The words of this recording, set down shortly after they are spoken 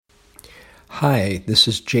Hi, this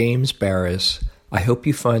is James Baraz. I hope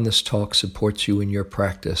you find this talk supports you in your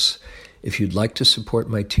practice. If you'd like to support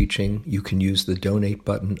my teaching, you can use the donate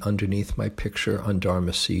button underneath my picture on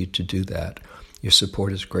Dharma Seed to do that. Your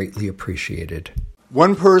support is greatly appreciated.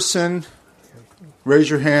 One person, raise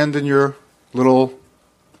your hand in your little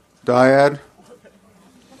dyad.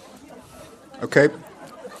 Okay.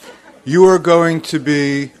 You are going to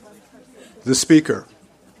be the speaker.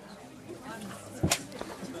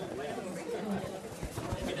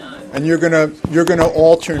 And you're gonna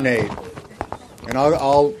alternate, and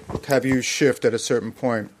I'll have you shift at a certain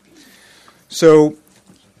point. So,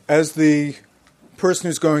 as the person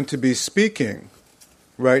who's going to be speaking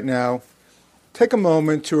right now, take a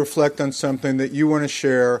moment to reflect on something that you want to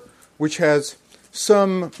share, which has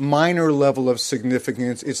some minor level of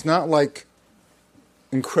significance. It's not like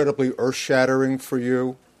incredibly earth-shattering for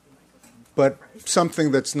you, but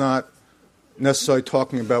something that's not necessarily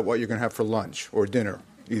talking about what you're going to have for lunch or dinner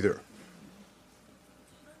either.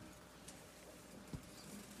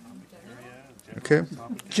 Okay?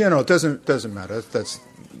 General, it doesn't matter. That's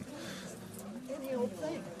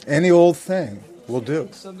any old thing will do.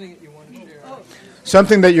 Something that you want to share.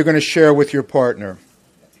 Something that you're going to share with your partner.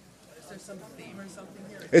 Is there some theme or something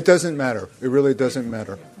here? It doesn't matter. It really doesn't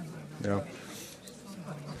matter.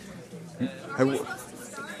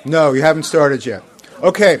 No, you haven't started yet.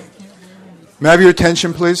 Okay. May I have your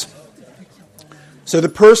attention, please? So the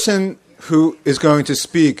person who is going to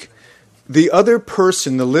speak, the other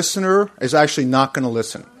person, the listener, is actually not going to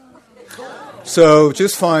listen. So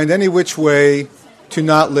just find any which way to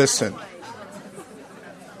not listen.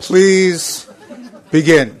 Please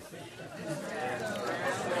begin.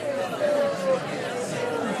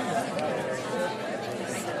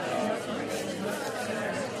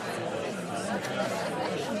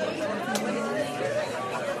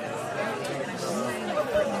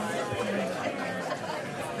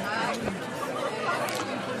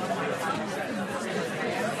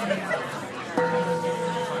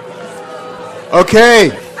 Okay.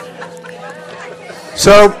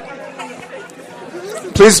 So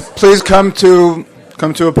please come to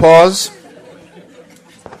a pause.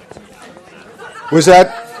 Was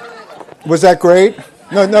that great?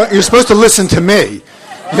 No, you're supposed to listen to me.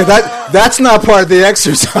 Yeah, that's not part of the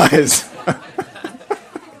exercise.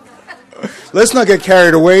 Let's not get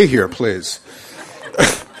carried away here, please.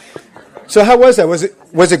 So how was that?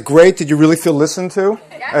 Was it great? Did you really feel listened to?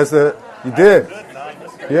 You did.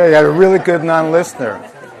 Yeah, you had a really good non-listener.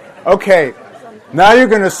 Okay, now you're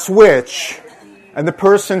going to switch, and the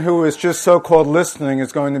person who is just so-called listening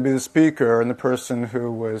is going to be the speaker, and the person who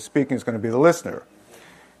was speaking is going to be the listener.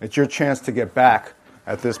 It's your chance to get back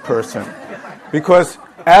at this person, because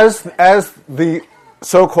as the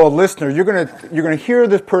so-called listener, you're going to hear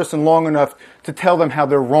this person long enough to tell them how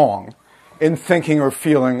they're wrong in thinking or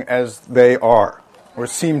feeling as they are or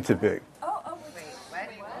seem to be.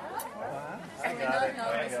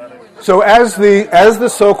 So as the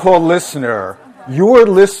so-called listener, you're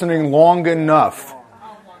listening long enough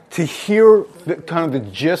to hear kind of the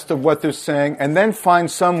gist of what they're saying and then find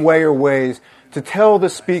some way or ways to tell the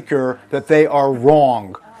speaker that they are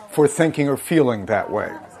wrong for thinking or feeling that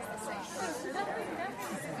way.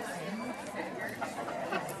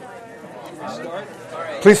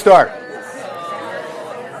 Please start.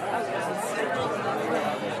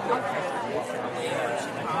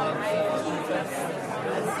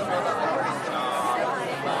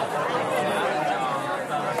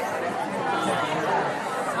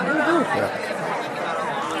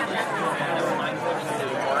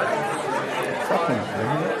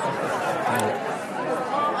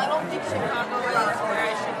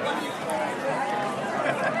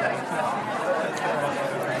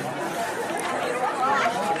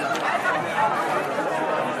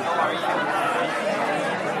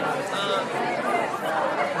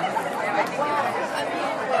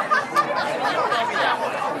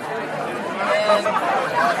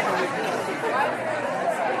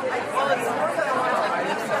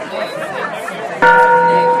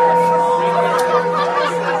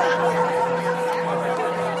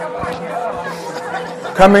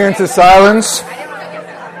 Coming into silence.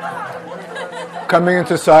 Coming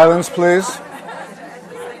into silence, please.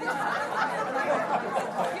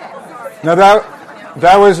 Now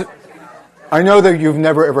that was, I know that you've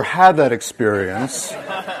never ever had that experience,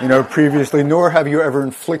 previously, nor have you ever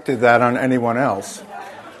inflicted that on anyone else.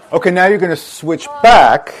 Okay, now you're going to switch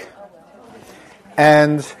back,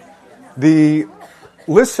 and the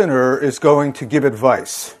listener is going to give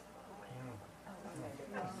advice.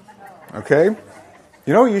 Okay?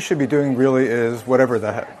 You know what you should be doing really is whatever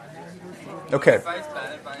the heck. Okay.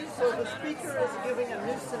 So the speaker is giving a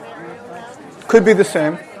new scenario. Could be the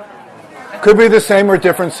same. Could be the same or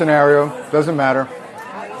different scenario. Doesn't matter.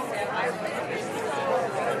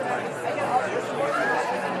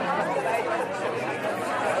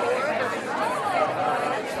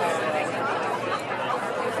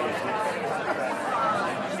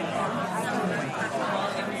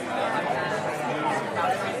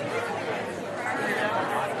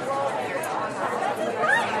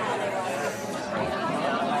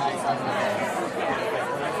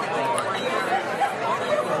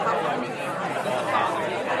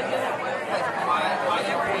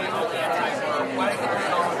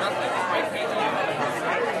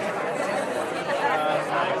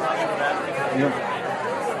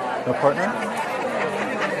 No partner?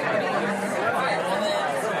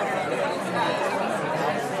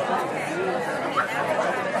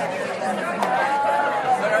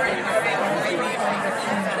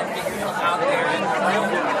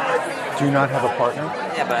 Do you not have a partner?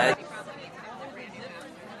 Yeah, but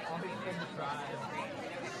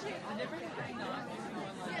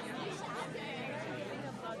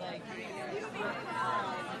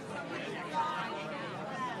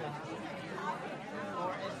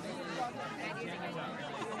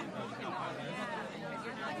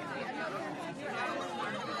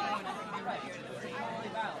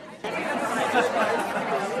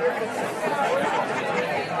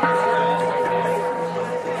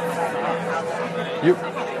You,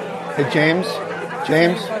 hey James,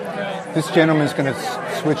 this gentleman's going to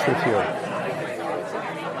switch with you.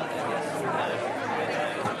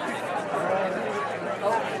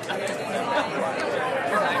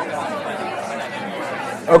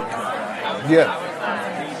 Oh,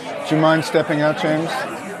 yeah. Do you mind stepping out, James?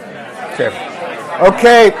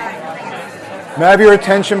 Okay. May I have your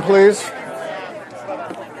attention, please?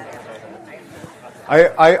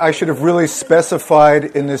 I should have really specified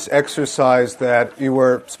in this exercise that you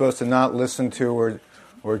were supposed to not listen to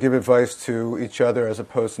or give advice to each other as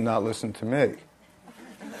opposed to not listen to me.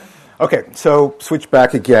 Okay, so switch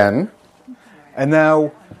back again. And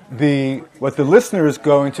now what the listener is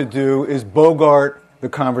going to do is bogart the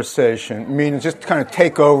conversation, meaning just kind of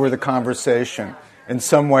take over the conversation in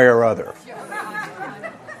some way or other.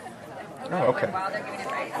 Oh, okay.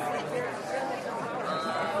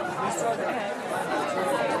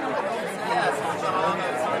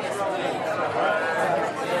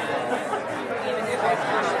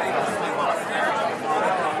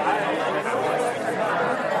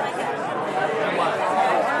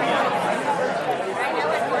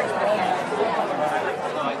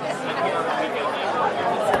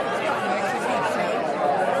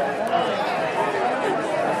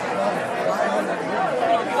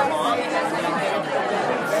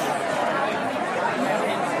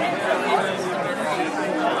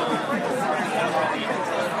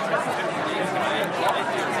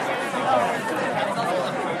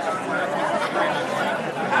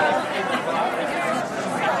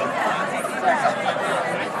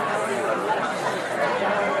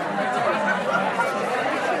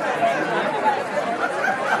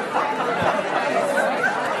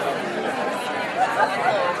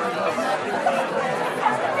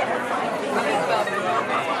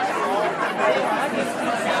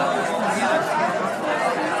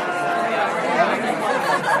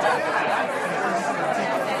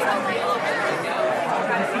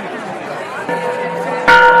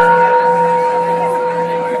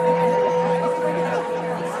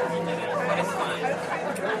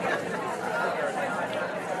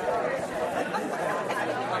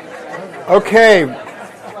 Okay.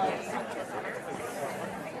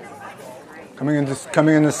 Coming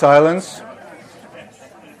into silence.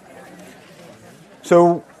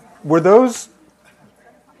 So, were those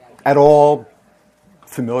at all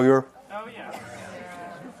familiar? Oh, yeah.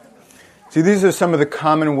 See, these are some of the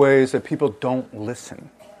common ways that people don't listen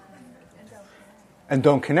and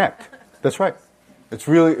don't connect. That's right. It's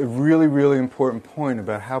really a really important point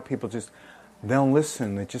about how people they don't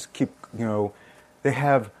listen. They just keep, they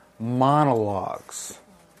have monologues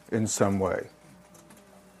in some way,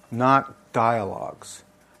 not dialogues.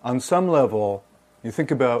 On some level, you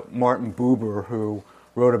think about Martin Buber, who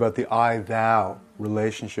wrote about the I-thou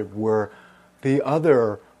relationship, where the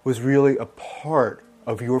other was really a part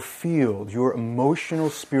of your field, your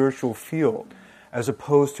emotional, spiritual field, as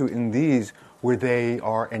opposed to in these where they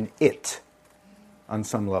are an it on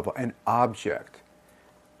some level, an object.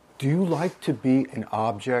 Do you like to be an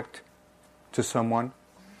object to someone?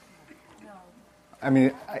 I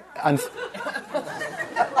mean, I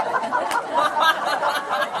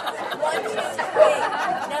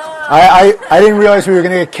didn't realize we were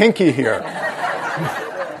going to get kinky here.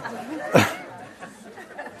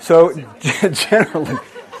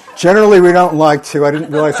 Generally, we don't like to. I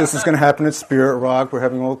didn't realize this was going to happen at Spirit Rock. We're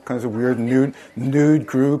having all kinds of weird nude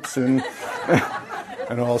groups and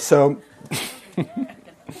all. So, July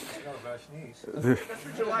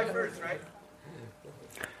 1st, right?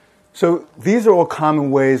 So these are all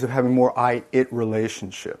common ways of having more I-it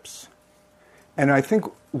relationships. And I think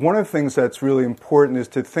one of the things that's really important is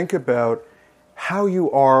to think about how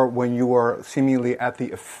you are when you are seemingly at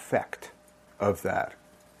the effect of that.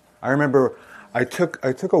 I remember I took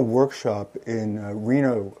a workshop in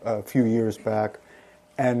Reno a few years back,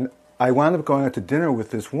 and I wound up going out to dinner with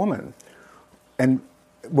this woman. And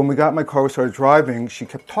when we got in my car, we started driving, she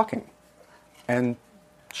kept talking. And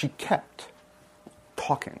she kept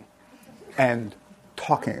talking and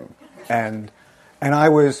talking. And I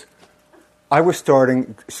was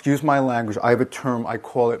starting, excuse my language, I have a term, I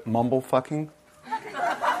call it mumble fucking.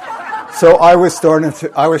 So I was starting to,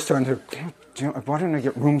 why didn't I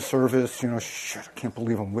get room service? Shit, I can't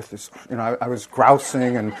believe I'm with this. I was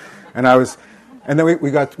grousing and then we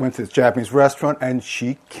went to this Japanese restaurant and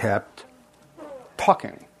she kept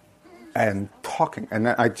talking. And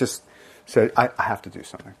then I just said, I have to do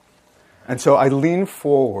something. And so I leaned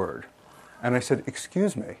forward and I said,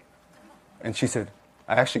 excuse me. And she said,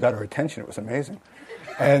 I actually got her attention. It was amazing.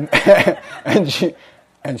 And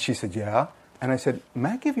she said, yeah. And I said,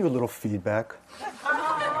 may I give you a little feedback?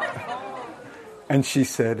 And she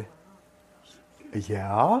said,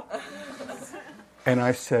 yeah. And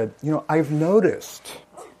I said, I've noticed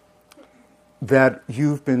that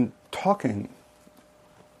you've been talking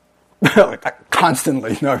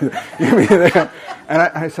constantly. No, and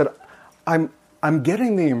I said, I'm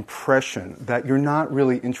getting the impression that you're not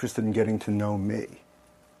really interested in getting to know me.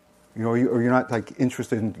 Or you're not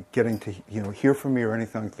interested in getting to hear from me or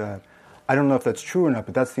anything like that. I don't know if that's true or not,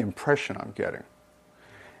 but that's the impression I'm getting.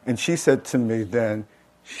 And she said to me then,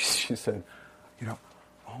 she said,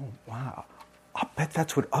 oh wow, I'll bet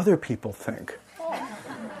that's what other people think.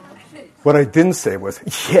 What I didn't say was,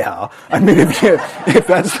 yeah. I mean, if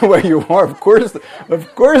that's the way you are, of course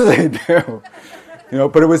they do.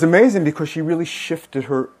 But it was amazing because she really shifted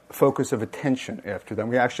her focus of attention after that.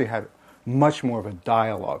 We actually had much more of a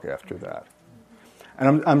dialogue after that.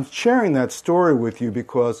 And I'm sharing that story with you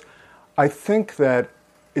because I think that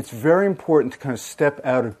it's very important to kind of step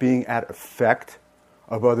out of being at effect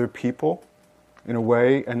of other people in a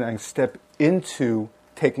way and step into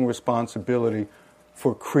taking responsibility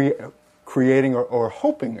for creating or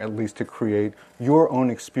hoping at least to create your own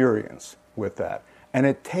experience with that. And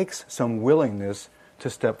it takes some willingness to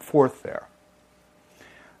step forth there.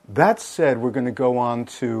 That said, we're going to go on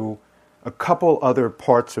to a couple other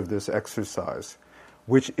parts of this exercise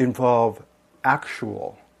which involve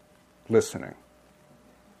actual listening.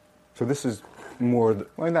 So this is more,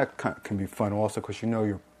 that can be fun also because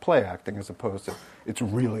you're play acting as opposed to it's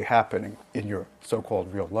really happening in your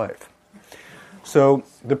so-called real life. So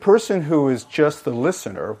the person who is just the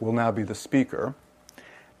listener will now be the speaker,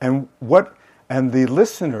 and the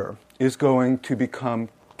listener is going to become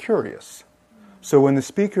curious. So when the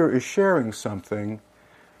speaker is sharing something,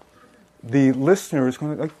 the listener is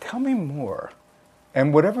going to tell me more,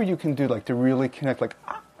 and whatever you can do to really connect,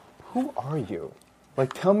 who are you?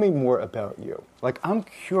 Tell me more about you. I'm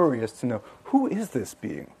curious to know, who is this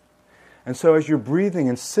being? And so as you're breathing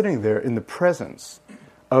and sitting there in the presence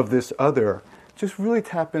of this other, just really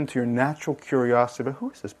tap into your natural curiosity about who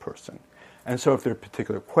is this person? And so if there are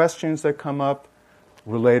particular questions that come up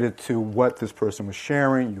related to what this person was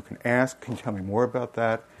sharing, you can ask, can you tell me more about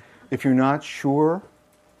that? If you're not sure,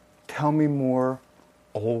 tell me more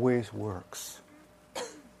always works.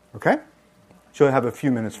 Okay? So you'll have a few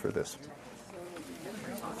minutes for this.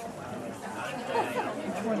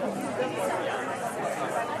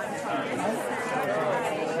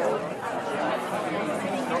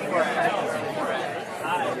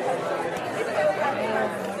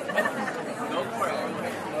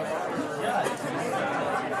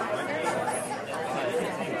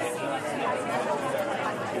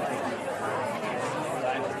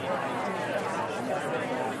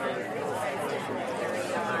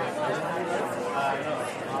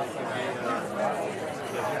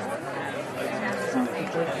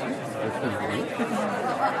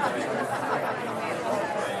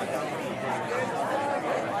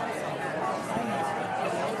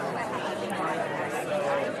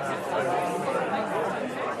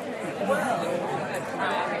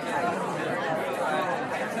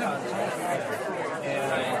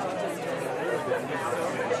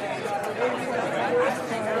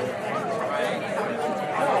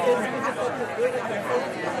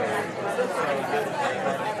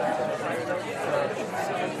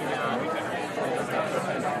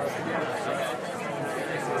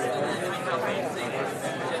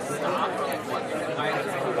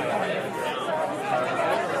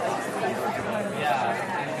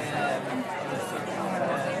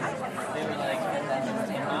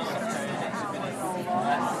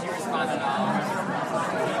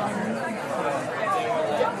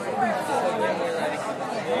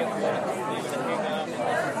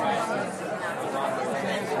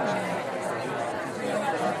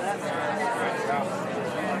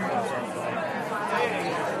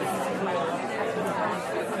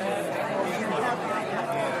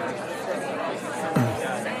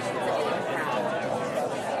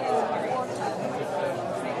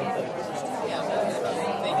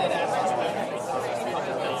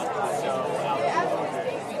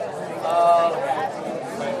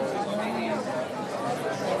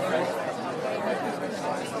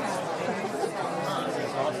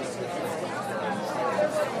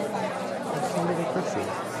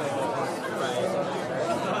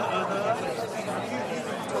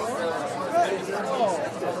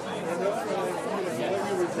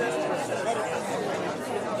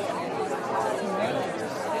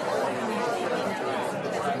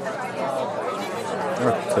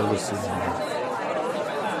 to listen.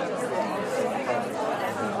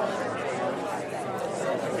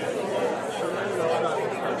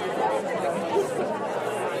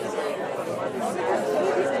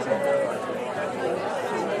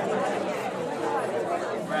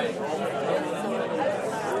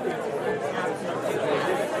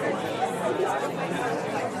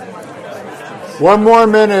 One more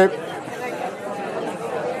minute.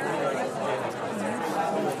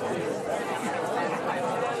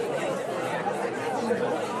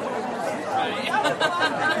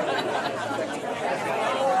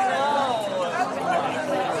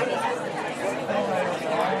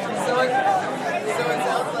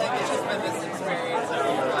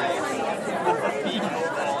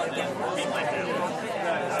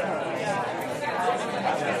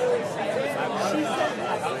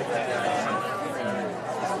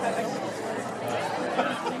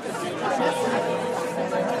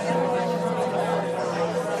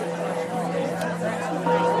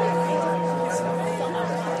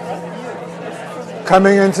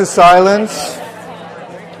 Coming into silence.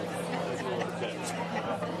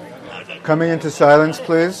 Coming into silence,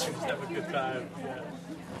 please.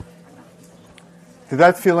 Did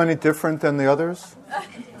that feel any different than the others?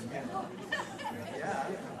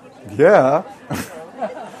 Yeah.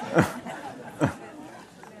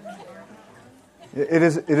 It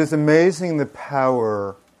is amazing the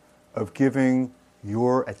power of giving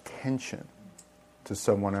your attention to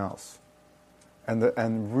someone else.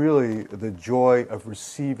 And really the joy of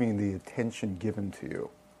receiving the attention given to you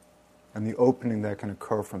and the opening that can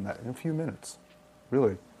occur from that in a few minutes,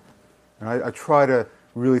 really. And I try to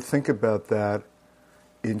really think about that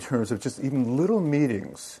in terms of just even little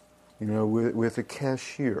meetings, with a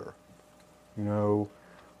cashier,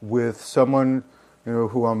 with someone,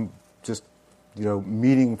 who I'm just,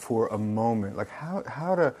 meeting for a moment, like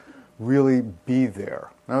how to really be there.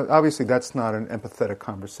 Now, obviously, that's not an empathetic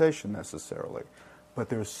conversation necessarily, but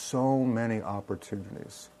there's so many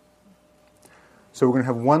opportunities. So we're going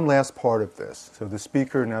to have one last part of this. So the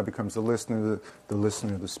speaker now becomes the listener,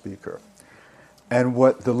 the speaker. And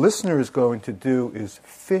what the listener is going to do is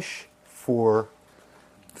fish for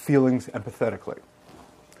feelings empathetically.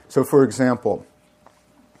 So, for example,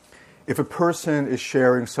 if a person is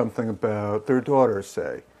sharing something about their daughter,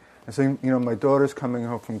 say, and saying, my daughter's coming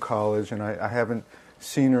home from college and I haven't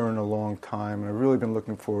seen her in a long time and I've really been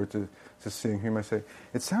looking forward to seeing her, you might say,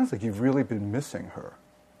 it sounds like you've really been missing her.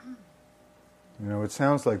 It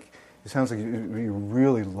sounds like you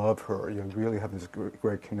really love her. You really have this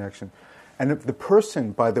great connection. And if the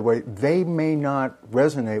person, by the way, they may not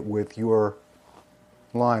resonate with your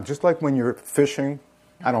line. Just like when you're fishing,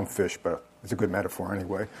 I don't fish, but it's a good metaphor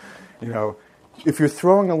anyway. If you're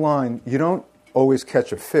throwing a line, you don't always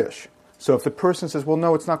catch a fish. So if the person says, well,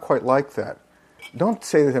 no, it's not quite like that, don't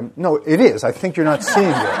say to them, no, it is. I think you're not seeing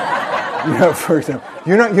it. For example,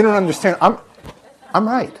 you don't understand. I'm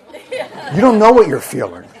right. You don't know what you're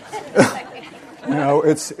feeling.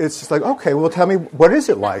 It's just like, okay, well, tell me, what is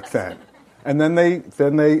it like then? And then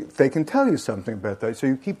they can tell you something about that. So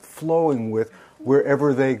you keep flowing with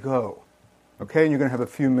wherever they go. Okay, and you're going to have a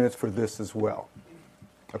few minutes for this as well.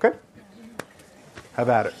 Okay? Have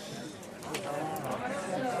at it.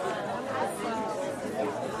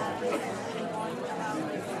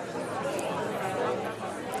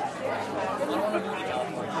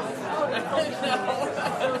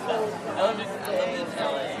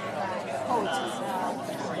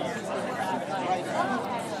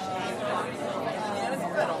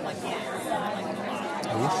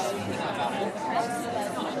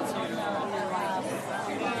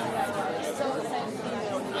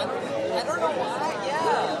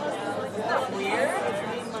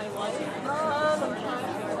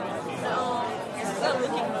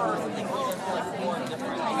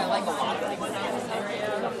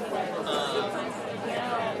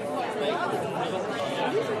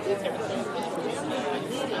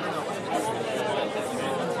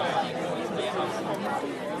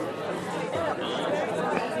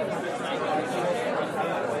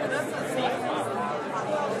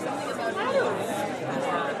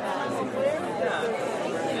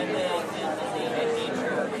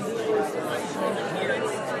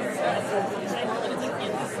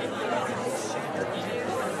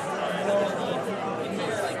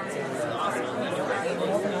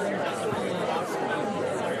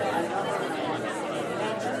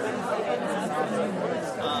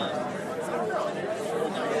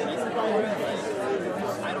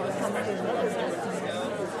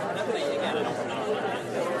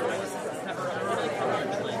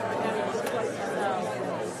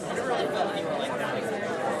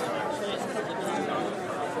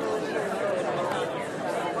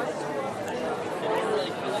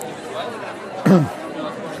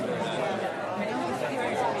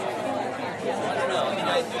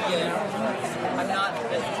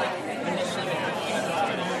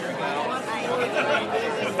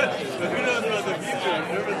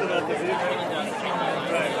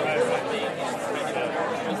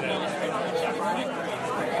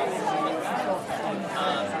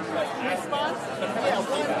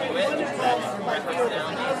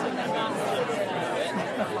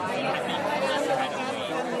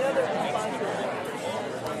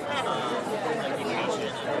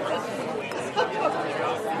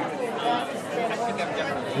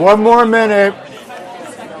 One more minute.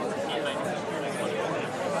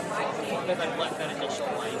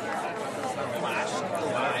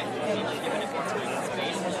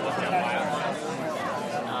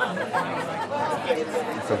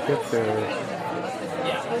 So get there.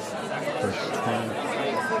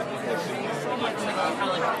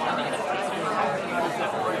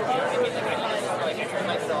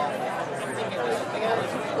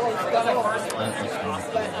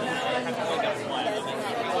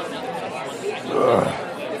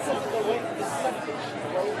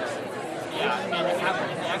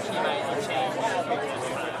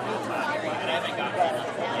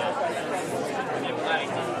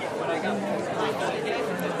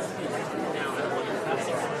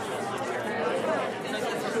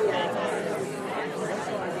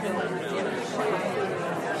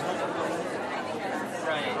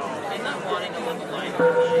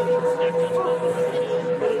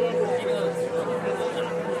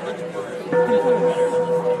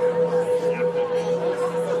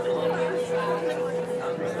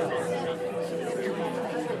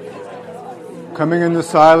 Coming into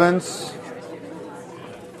silence.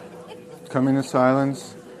 Coming to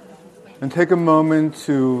silence. And take a moment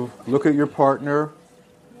to look at your partner.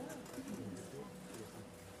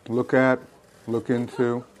 Look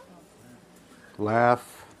into,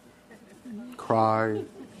 laugh, cry.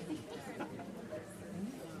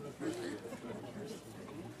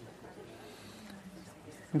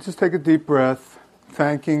 And just take a deep breath,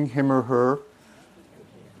 thanking him or her.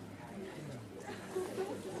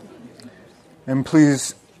 And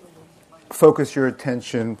please focus your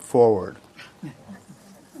attention forward.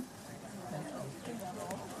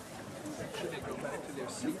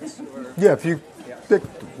 Yeah, if you pick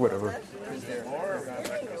whatever.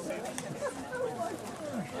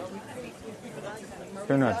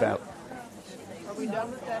 They're not that. Are we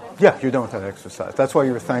done with that? Yeah, you're done with that exercise. That's why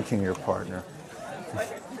you were thanking your partner.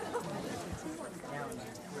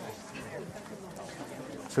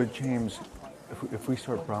 So James, if we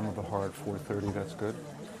start Brahma Vihar at 4:30, that's good?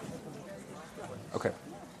 Okay.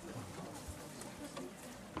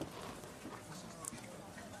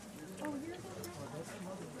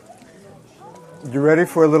 You ready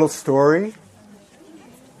for a little story?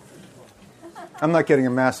 I'm not getting a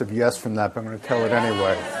massive yes from that, but I'm going to tell it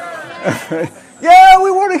anyway. Yeah, we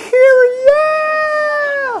want to hear it,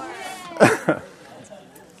 yeah!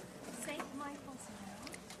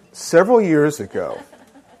 Several years ago,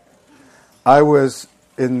 I was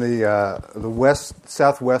in the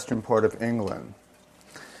southwestern part of England,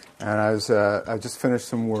 and I just finished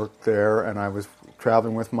some work there, and I was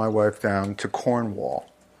traveling with my wife down to Cornwall.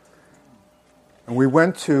 And we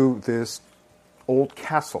went to this old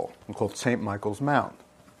castle called St. Michael's Mount.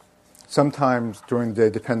 Sometimes during the day,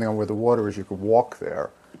 depending on where the water is, you could walk there,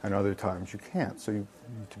 and other times you can't. So you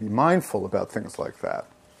need to be mindful about things like that.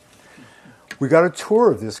 We got a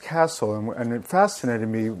tour of this castle, and it fascinated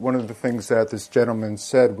me, one of the things that this gentleman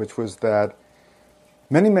said, which was that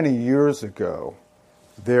many, many years ago,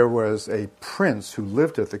 there was a prince who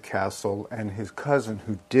lived at the castle and his cousin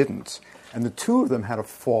who didn't, and the two of them had a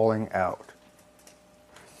falling out.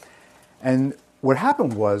 And what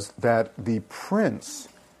happened was that the prince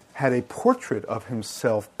had a portrait of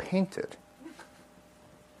himself painted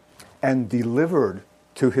and delivered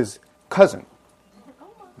to his cousin.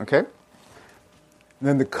 Okay? And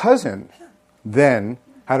then the cousin then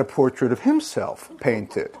had a portrait of himself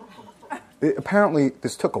painted. Apparently,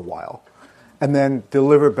 this took a while. And then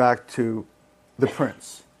delivered back to the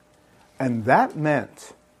prince. And that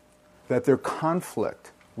meant that their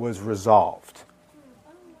conflict was resolved.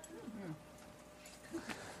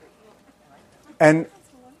 And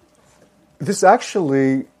this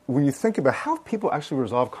actually, when you think about how people actually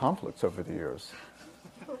resolve conflicts over the years,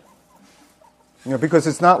 because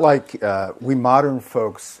it's not like we modern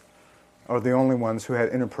folks are the only ones who had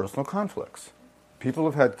interpersonal conflicts. People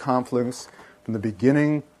have had conflicts from the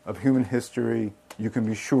beginning of human history. You can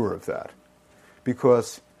be sure of that,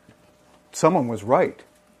 because someone was right.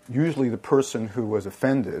 Usually the person who was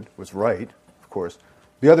offended was right, of course.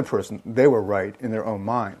 The other person, they were right in their own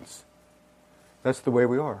minds. That's the way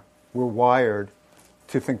we are. We're wired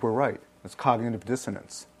to think we're right. It's cognitive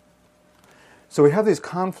dissonance. So we have these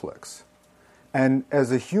conflicts. And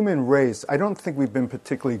as a human race, I don't think we've been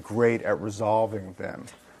particularly great at resolving them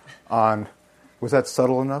on, was that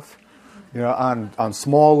subtle enough? On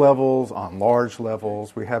small levels, on large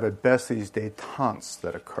levels. We have at best these détentes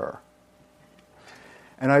that occur.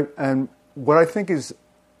 And what I think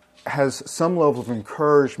has some level of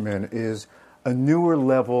encouragement is a newer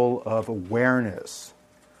level of awareness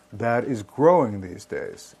that is growing these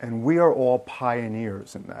days. And we are all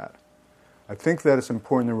pioneers in that. I think that it's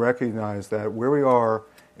important to recognize that where we are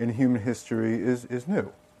in human history is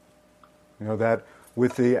new. That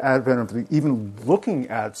with the advent of even looking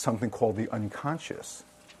at something called the unconscious,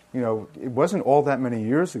 it wasn't all that many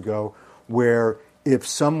years ago where if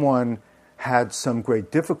someone had some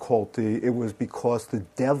great difficulty, it was because the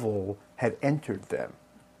devil had entered them.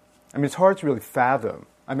 I mean, it's hard to really fathom.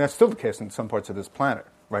 I mean, that's still the case in some parts of this planet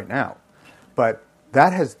right now. But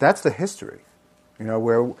that's the history,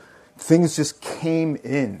 where things just came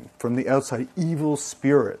in from the outside. Evil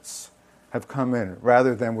spirits have come in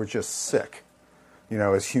rather than we're just sick,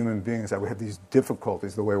 as human beings, that we have these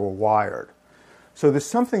difficulties the way we're wired. So there's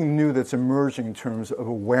something new that's emerging in terms of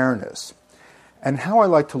awareness. And how I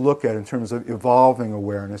like to look at it in terms of evolving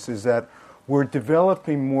awareness is that we're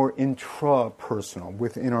developing more intrapersonal,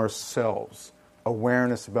 within ourselves,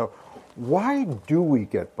 awareness about why do we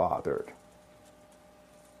get bothered?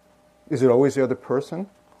 Is it always the other person?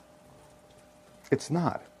 It's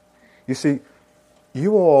not. You see,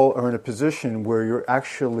 you all are in a position where you're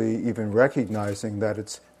actually even recognizing that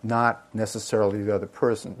it's not necessarily the other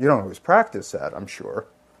person. You don't always practice that, I'm sure.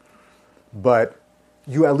 But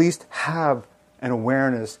you at least have an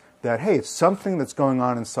awareness that, hey, it's something that's going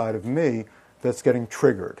on inside of me that's getting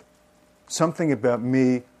triggered. Something about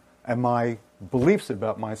me and my beliefs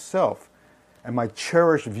about myself and my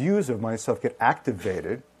cherished views of myself get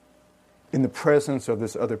activated in the presence of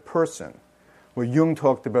this other person. Where Jung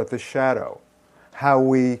talked about the shadow, how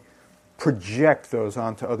we project those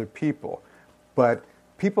onto other people. But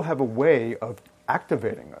people have a way of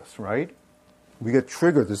activating us, right? We get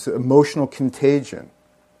triggered, this emotional contagion,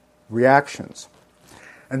 reactions.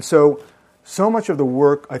 And so much of the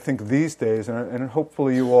work, I think, these days, and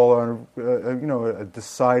hopefully you all are a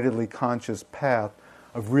decidedly conscious path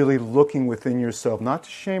of really looking within yourself, not to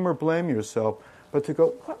shame or blame yourself, but to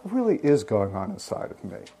go, what really is going on inside of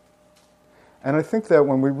me? And I think that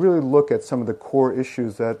when we really look at some of the core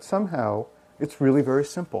issues, that somehow it's really very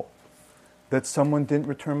simple. That someone didn't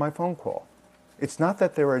return my phone call. It's not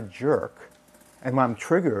that they're a jerk and I'm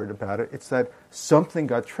triggered about it. It's that something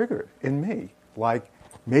got triggered in me. Like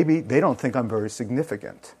maybe they don't think I'm very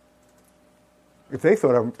significant. If they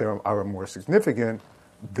thought I were more significant,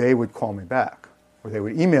 they would call me back. Or they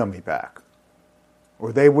would email me back.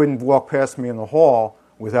 Or they wouldn't walk past me in the hall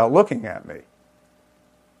without looking at me.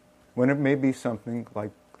 When it may be something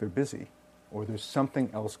like they're busy or there's something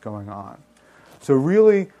else going on. So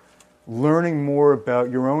really learning more about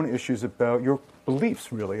your own issues, about your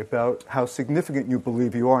beliefs really, about how significant you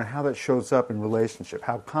believe you are and how that shows up in relationship,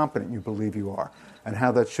 how competent you believe you are and how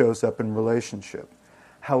that shows up in relationship,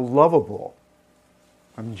 how lovable.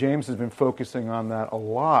 I mean, James has been focusing on that a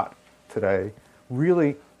lot today,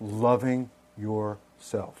 really loving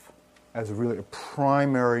yourself as a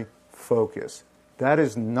primary focus. That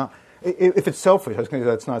is not, if it's selfish, I was going to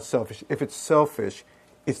say that's not selfish. If it's selfish,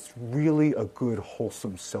 it's really a good,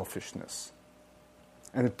 wholesome selfishness.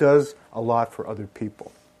 And it does a lot for other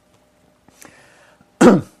people.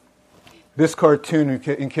 This cartoon,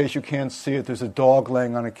 in case you can't see it, there's a dog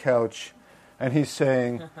laying on a couch, and he's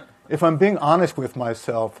saying, if I'm being honest with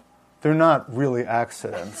myself, they're not really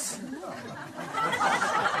accidents.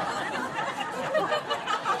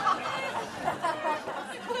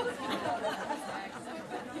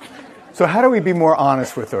 So how do we be more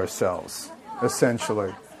honest with ourselves,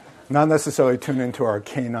 essentially? Not necessarily tune into our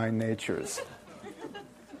canine natures.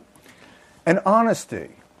 And honesty.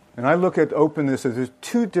 And I look at openness as there's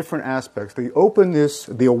two different aspects. The openness,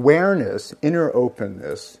 the awareness, inner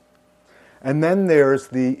openness. And then there's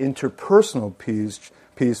the interpersonal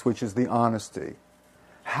piece, which is the honesty.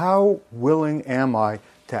 How willing am I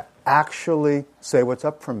to actually say what's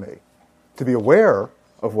up for me? To be aware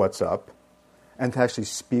of what's up and to actually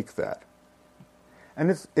speak that. And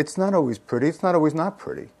it's not always pretty. It's not always not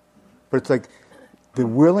pretty. But it's like the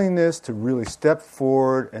willingness to really step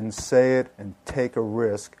forward and say it and take a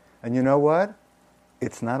risk. And you know what?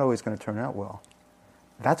 It's not always going to turn out well.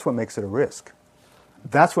 That's what makes it a risk.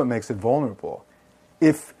 That's what makes it vulnerable.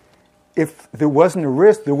 If there wasn't a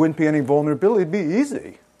risk, there wouldn't be any vulnerability. It'd be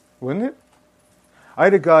easy, wouldn't it? I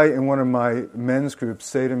had a guy in one of my men's groups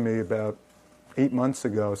say to me about 8 months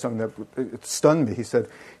ago, something that it stunned me. He said,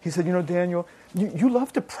 Daniel, you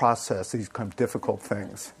love to process these kind of difficult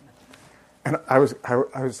things. And I was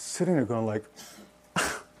sitting there going like,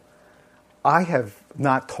 I have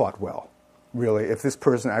not taught well, really, if this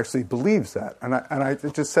person actually believes that. And I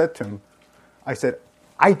just said to him, I said,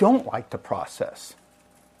 I don't like to process.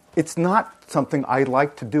 It's not something I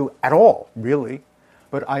like to do at all, really,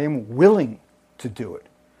 but I am willing to do it.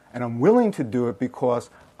 And I'm willing to do it because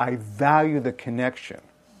I value the connection.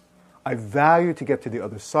 I value to get to the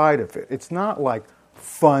other side of it. It's not like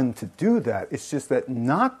fun to do that. It's just that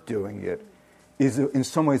not doing it is in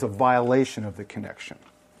some ways a violation of the connection.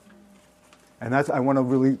 And I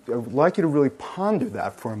would like you to really ponder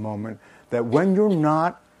that for a moment, that when you're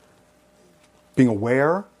not being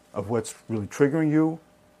aware of what's really triggering you,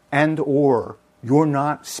 and or you're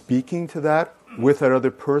not speaking to that with that other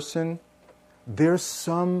person, there's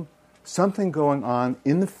something going on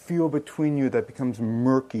in the field between you that becomes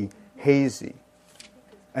murky, hazy,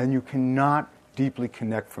 and you cannot deeply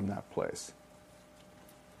connect from that place.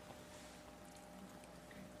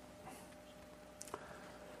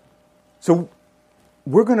 So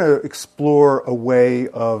we're going to explore a way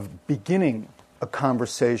of beginning a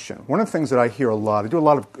conversation. One of the things that I hear a lot, I do a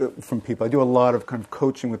lot of from people, I do a lot of kind of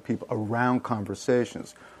coaching with people around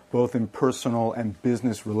conversations, both in personal and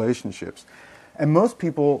business relationships. And most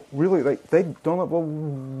people really, they don't know, well,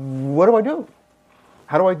 what do I do?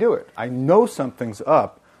 How do I do it? I know something's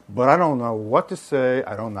up, but I don't know what to say,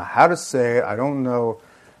 I don't know how to say it, I don't know,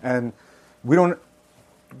 and we don't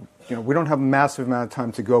have a massive amount of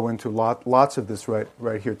time to go into lots of this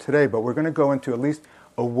right here today, but we're going to go into at least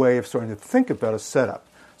a way of starting to think about a setup.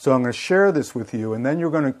 So I'm going to share this with you, and then you're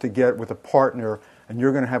going to get with a partner, and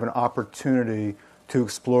you're going to have an opportunity to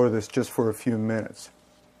explore this just for a few minutes.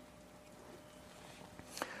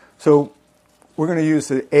 So we're going to use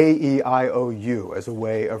the AEIOU as a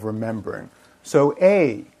way of remembering. So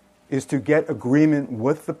A is to get agreement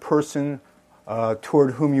with the person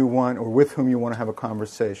toward whom you want or with whom you want to have a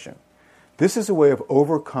conversation. This is a way of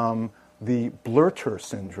overcome the blurter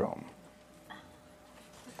syndrome.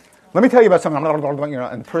 Let me tell you about something,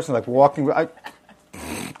 and the person's like walking,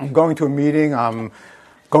 I'm going to a meeting, I'm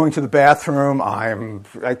going to the bathroom,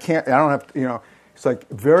 it's like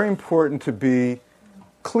very important to be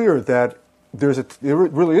clear that there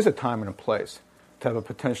really is a time and a place to have a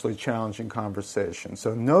potentially challenging conversation.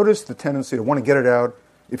 So notice the tendency to want to get it out.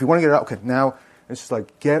 If you want to get it out, okay, now it's just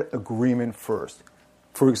like get agreement first.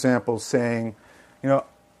 For example, saying,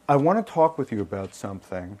 I want to talk with you about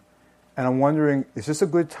something, and I'm wondering, is this a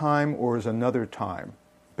good time or is another time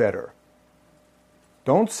better?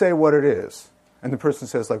 Don't say what it is. And the person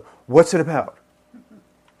says, what's it about?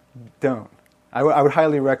 Don't. I would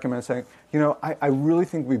highly recommend saying, I really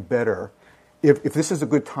think we'd better, if this is a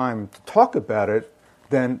good time to talk about it,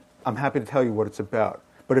 then I'm happy to tell you what it's about.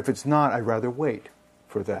 But if it's not, I'd rather wait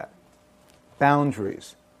for that.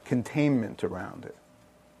 Boundaries, containment around it.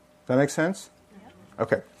 Does that make sense? Yeah.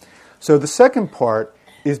 Okay. So the second part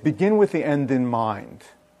is begin with the end in mind,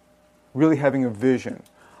 really having a vision.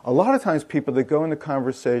 A lot of times people that go into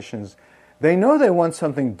conversations, they know they want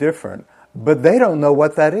something different, but they don't know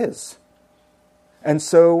what that is. And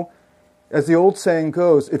so, as the old saying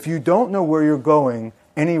goes, if you don't know where you're going,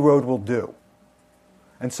 any road will do.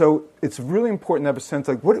 And so it's really important to have a sense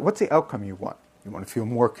what's the outcome you want? You want to feel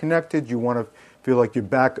more connected, you want to feel like you're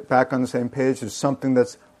back on the same page, there's something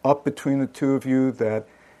that's up between the two of you, that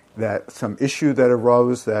some issue that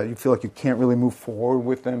arose that you feel like you can't really move forward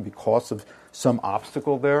with them because of some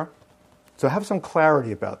obstacle there. So have some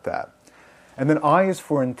clarity about that. And then I is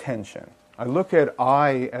for intention. I look at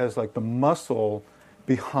I as like the muscle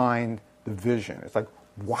behind the vision. It's like,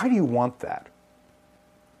 why do you want that?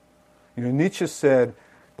 Nietzsche said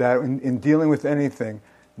that in dealing with anything,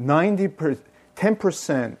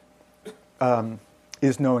 10%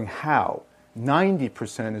 is knowing how,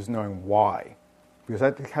 90% is knowing why.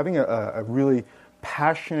 Because having a really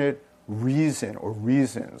passionate reason or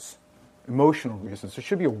reasons, emotional reasons, there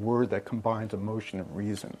should be a word that combines emotion and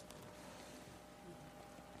reason.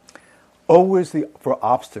 Always for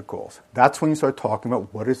obstacles. That's when you start talking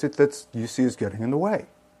about what is it that you see is getting in the way.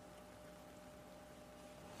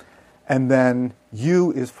 And then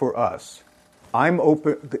you is for us. I'm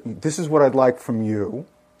open. This is what I'd like from you,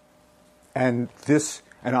 and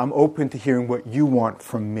I'm open to hearing what you want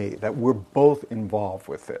from me. That we're both involved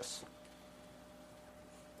with this.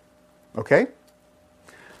 Okay.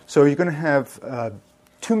 So you're going to have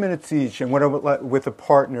 2 minutes each, and with a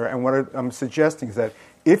partner. And what I'm suggesting is that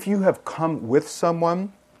if you have come with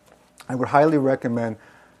someone, I would highly recommend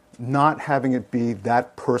not having it be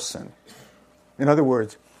that person. In other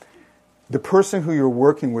words, the person who you're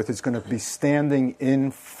working with is going to be standing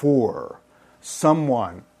in for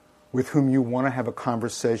someone with whom you want to have a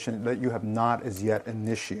conversation that you have not as yet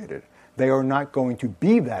initiated. They are not going to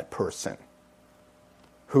be that person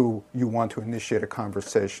who you want to initiate a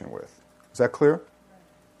conversation with. Is that clear?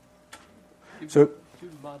 So,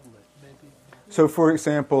 for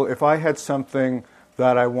example, if I had something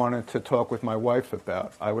that I wanted to talk with my wife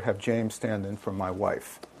about, I would have James stand in for my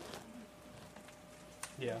wife.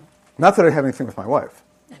 Yeah. Not that I have anything with my wife,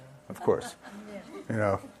 of course,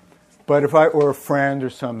 But if I or a friend or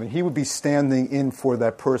something, he would be standing in for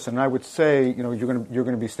that person. And I would say, you're going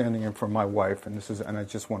to be standing in for my wife, and I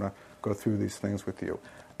just want to go through these things with you.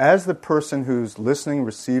 As the person who's listening,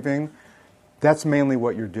 receiving, that's mainly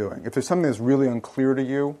what you're doing. If there's something that's really unclear to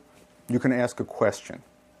you, you can ask a question.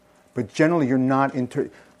 But generally, you're not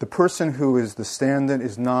the person who is the stand-in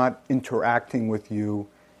is not interacting with you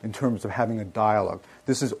in terms of having a dialogue.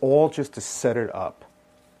 This is all just to set it up.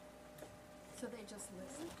 So they just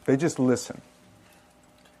listen? They just listen.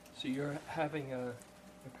 So you're having a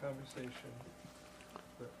conversation.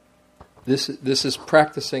 This is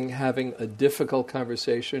practicing having a difficult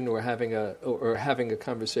conversation, or having a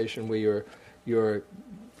conversation where you're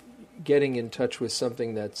getting in touch with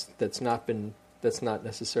something that's not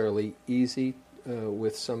necessarily easy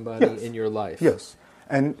with somebody in your life. Yes.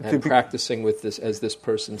 And practicing with this as this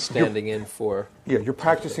person standing in for. Yeah, you're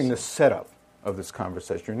practicing the setup of this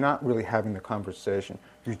conversation. You're not really having the conversation.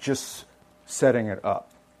 You're just setting it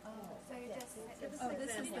up.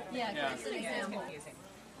 This is an example.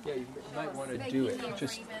 Yeah, you might want to do it.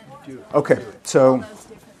 Just do it. Okay, so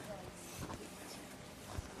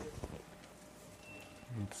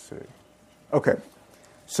let's see. Okay,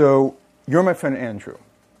 so you're my friend Andrew.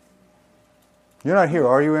 You're not here,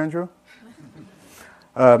 are you, Andrew?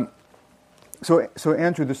 So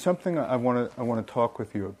Andrew, there's something I want to talk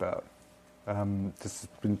with you about. This has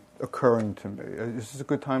been occurring to me. Is this a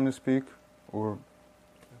good time to speak, or?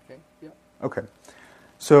 Okay. Yeah. Okay.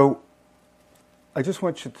 So I just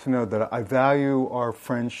want you to know that I value our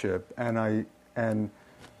friendship, and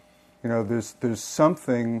there's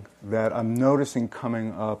something that I'm noticing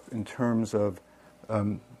coming up in terms of,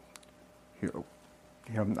 I'm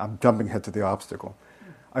jumping ahead to the obstacle.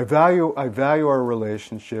 I value our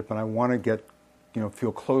relationship, and I want to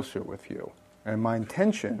feel closer with you. And my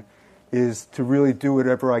intention is to really do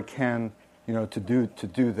whatever I can, to do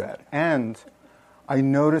that. And I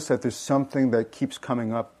notice that there's something that keeps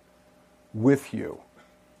coming up with you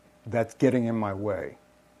that's getting in my way.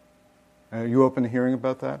 Are you open to hearing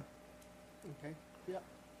about that? Okay. Yeah.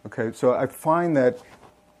 Okay. So I find that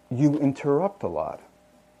you interrupt a lot.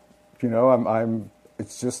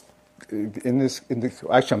 It's just in this.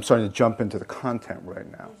 Actually, I'm starting to jump into the content right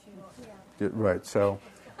now. Yeah, right. So,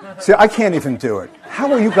 see, I can't even do it.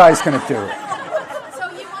 How are you guys going to do it? So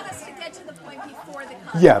you want us to get to the point before the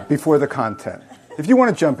content? Yeah, before the content. If you want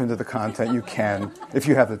to jump into the content, you can, if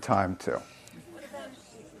you have the time to. What about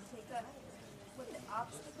with the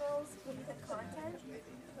obstacles, with the content?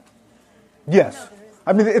 Yes.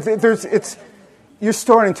 I mean, you're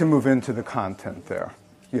starting to move into the content there.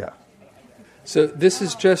 Yeah. So this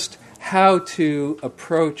is just how to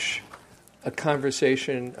approach a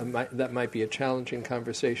conversation that might be a challenging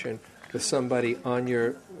conversation with somebody in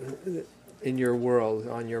your world,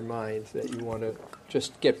 on your mind, that you want to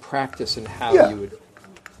just get practice in how you would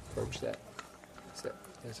approach that.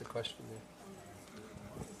 There's a question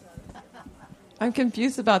there. I'm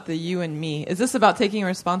confused about the you and me. Is this about taking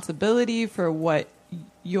responsibility for what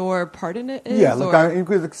your part in it is? Yeah, look,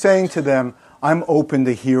 I'm saying to them, I'm open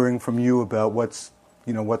to hearing from you about what's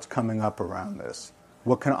coming up around this.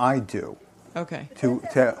 What can I do? Okay.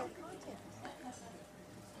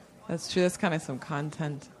 That's true. That's kind of some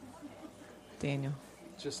content, Daniel.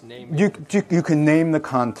 Just name it. You can name the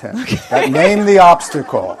content. Okay. Name the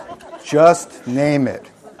obstacle. Just name it.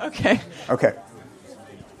 Okay. Okay.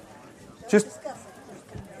 Just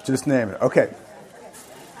name it. Okay.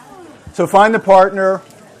 So find the partner.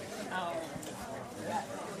 I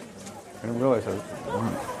didn't realize I was...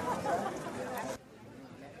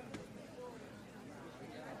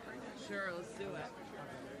 Sure, let's do it.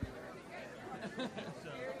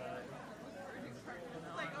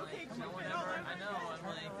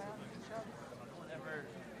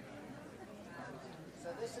 So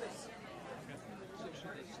this is...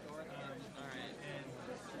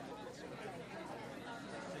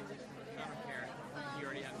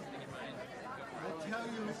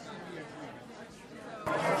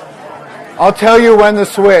 I'll tell you when to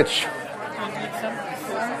switch.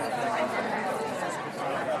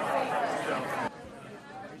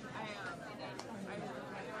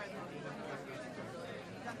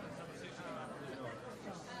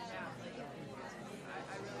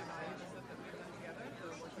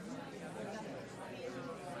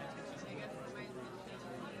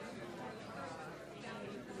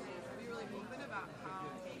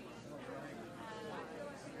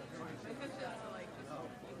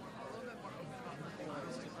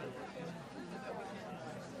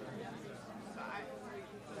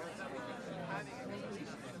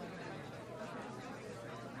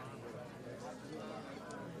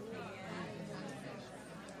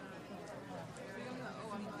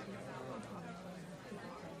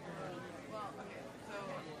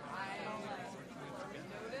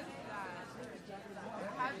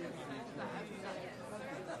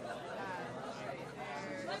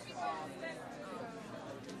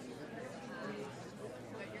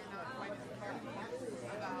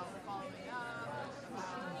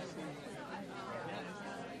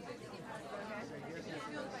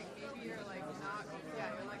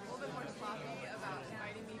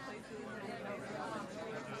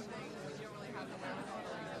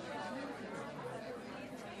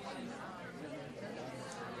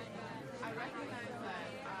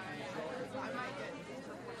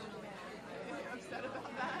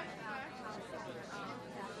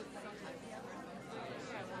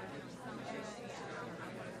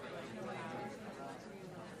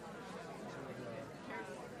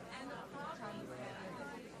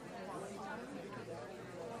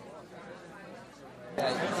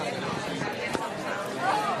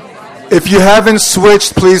 If you haven't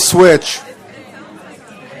switched, please switch.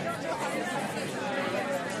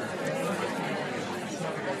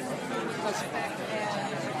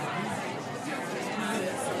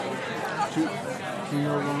 Do you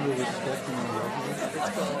no longer respect and love me?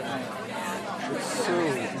 It's so,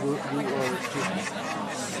 you are just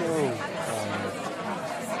so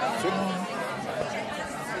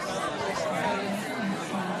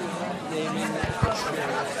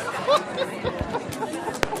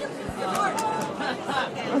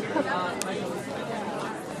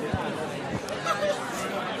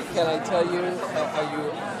Can I tell you, are you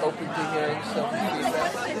open to hearing some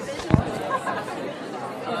feedback?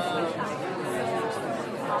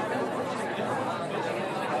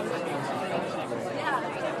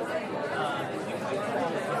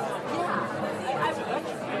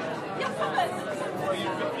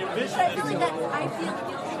 I feel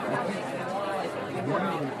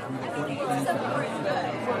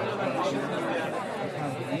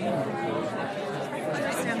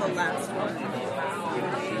Understand the last one.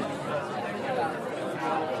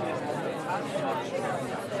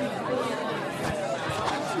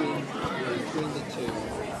 Between the two.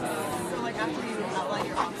 So like after you outline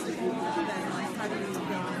your obstacles, then like how do you go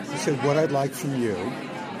on? You said what I'd like from you,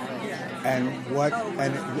 and what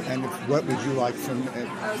what would you like from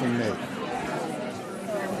me?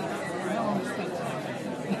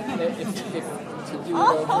 If to do it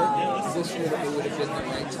over, this would have been the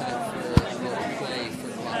right time for a little play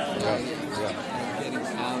for getting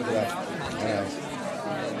out of context.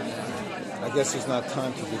 I guess there's not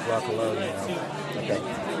time to do guacamole now. Okay.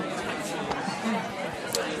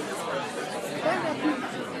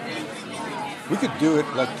 We could do it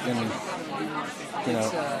like in,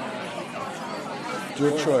 do a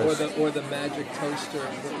choice. Or the magic toaster.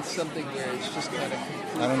 It's something where it's just kind of.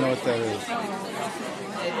 I don't know what that is.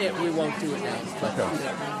 We won't do it now. But,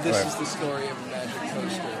 Okay. This Right. is the story of a magic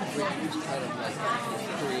toaster. We just kind of like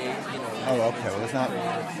create, Oh, okay. Well, it's not.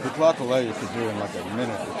 The guacamole you could do in like a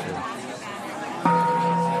minute or two.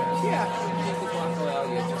 Yeah. Keep the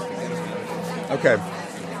guacamole just to get it. Okay.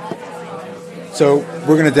 So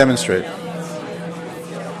we're going to demonstrate.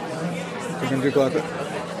 We're going to do guacamole.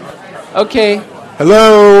 Okay.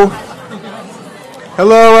 Hello.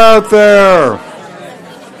 Hello out there.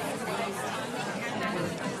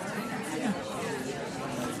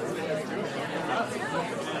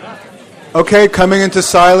 Okay, coming into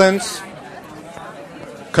silence.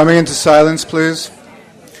 Coming into silence, please.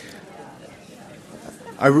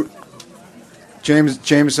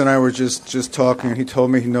 James and I were just talking, and he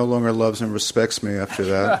told me he no longer loves and respects me after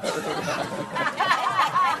that.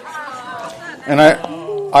 And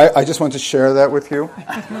I just want to share that with you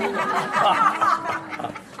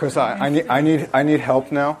because I need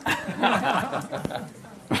help now.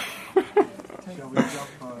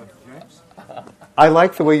 I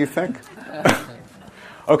like the way you think.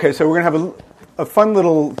 Okay, so we're going to have a fun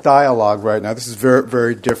little dialogue right now. This is very,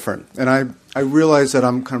 very different. And I realize that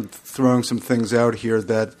I'm kind of throwing some things out here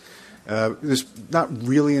that there's not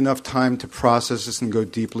really enough time to process this and go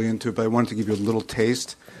deeply into it, but I wanted to give you a little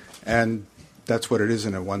taste, and that's what it is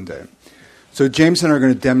in it one day. So James and I are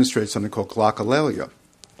going to demonstrate something called glossolalia.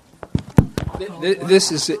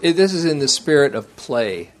 This is in the spirit of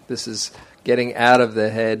play. This is getting out of the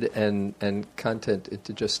head and content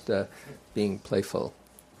into just being playful.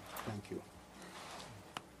 Thank you.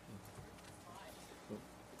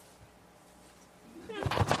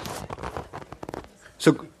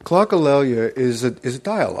 So glossolalia is a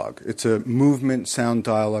dialogue. It's a movement, sound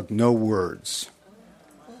dialogue, no words.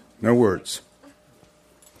 No words.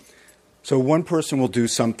 So one person will do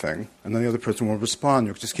something, and then the other person will respond.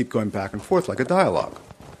 You'll just keep going back and forth like a dialogue.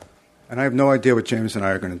 And I have no idea what James and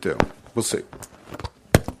I are going to do. We'll see.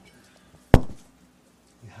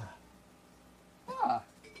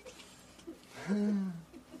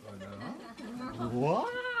 What?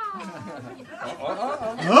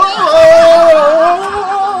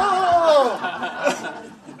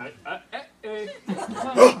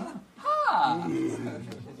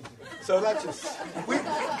 So that's just we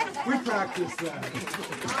practice that.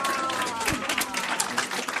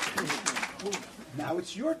 Now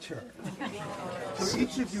it's your turn. So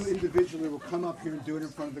each of you individually will come up here and do it in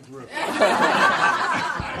front of the group.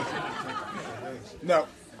 No.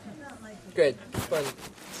 Good. Fun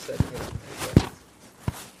setting it.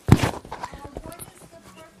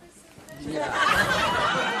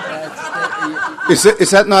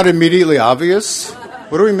 Is that not immediately obvious?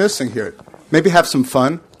 What are we missing here? Maybe have some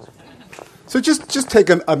fun. So just take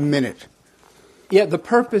a minute. Yeah, the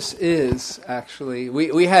purpose is actually,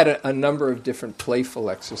 we had a number of different playful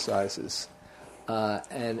exercises.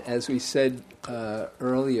 And as we said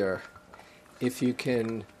earlier, if you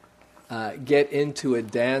can get into a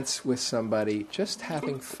dance with somebody, just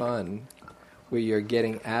having fun, where you're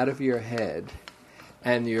getting out of your head,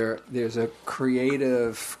 and there's a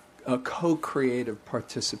co-creative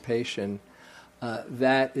participation,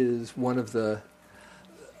 that is one of the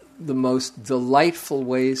most delightful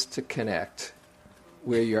ways to connect,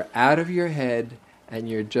 where you're out of your head and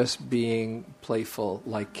you're just being playful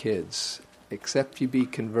like kids. Except you be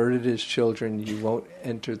converted as children, you won't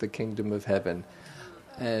enter the kingdom of heaven.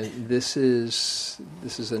 And this is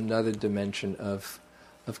another dimension of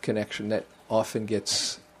connection that often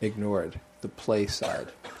gets ignored, the play side.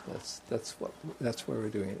 That's where we're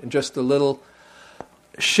doing it. And just a little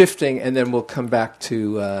shifting, and then we'll come back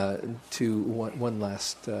to one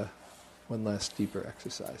last deeper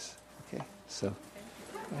exercise. Okay, so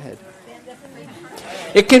go ahead.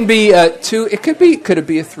 It can be two. It could be. Could it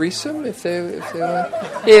be a threesome if they want?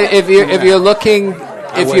 If you're looking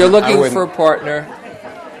for a partner,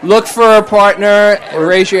 look for a partner.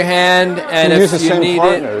 Raise your hand, and if you need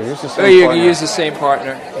it, or you can use the same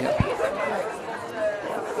partner. Yeah.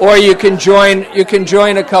 Or you can join. You can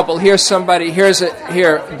join a couple. Here's somebody. Here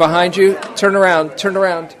behind you. Turn around. Turn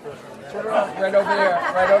around. Right over there.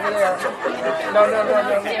 Right over there. No.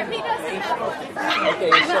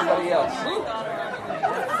 Okay, somebody else.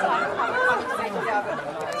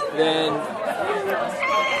 Then.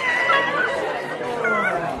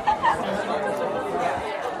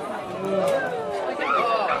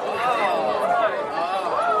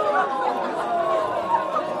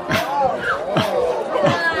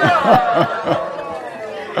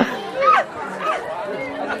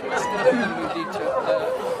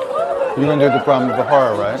 You're going to do the problem of the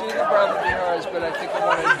horror, right? The problem of the horrors, but I think I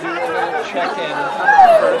want to do a little check-in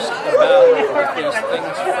first about if there's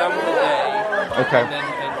things from the day. Okay. And then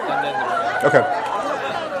the Okay.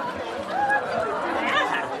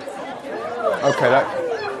 Okay,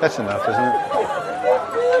 that's enough, isn't it?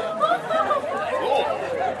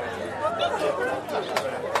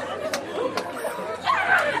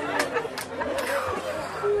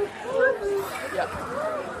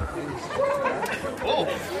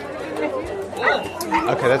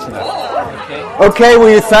 Okay, that's enough. Okay, will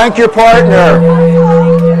you thank your partner?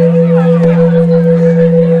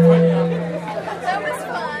 That was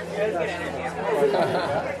fun.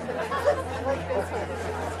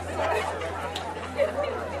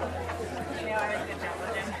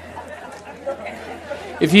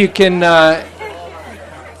 If you can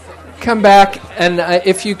come back, and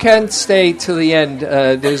if you can stay till the end,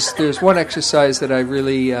 there's one exercise that I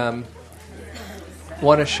really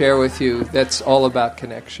want to share with you that's all about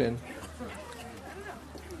connection.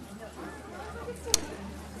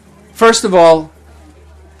 First of all,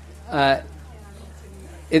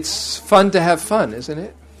 it's fun to have fun, isn't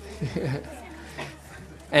it?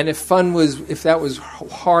 And if that was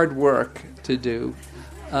hard work to do,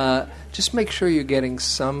 just make sure you're getting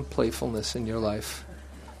some playfulness in your life.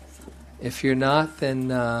 If you're not, then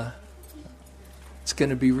it's going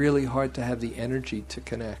to be really hard to have the energy to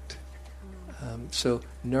connect. So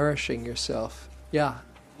nourishing yourself. Yeah.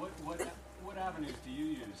 What avenues do you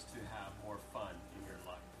use to have more fun in your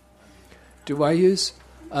life? Do I use?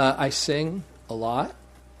 I sing a lot.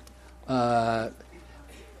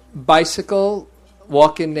 Bicycle,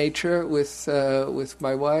 walk in nature with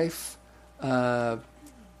my wife.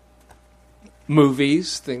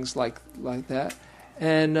 Movies, things like that,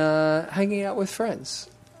 and hanging out with friends.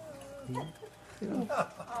 You know.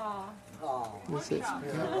 That's it.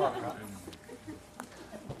 Yeah.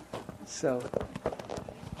 So,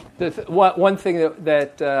 one thing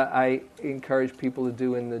that I encourage people to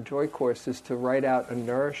do in the Joy course is to write out a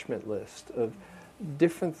nourishment list of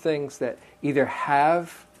different things that either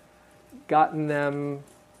have gotten them,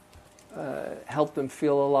 helped them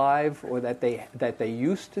feel alive, or that they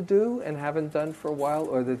used to do and haven't done for a while,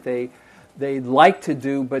 or that they like to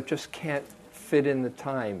do but just can't fit in the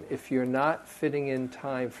time. If you're not fitting in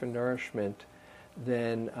time for nourishment,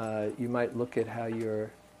 then you might look at how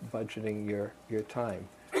you're budgeting your time,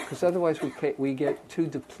 because otherwise we get too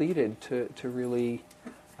depleted to really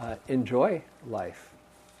enjoy life.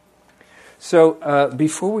 So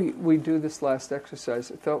before we do this last exercise,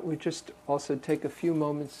 I thought we'd just also take a few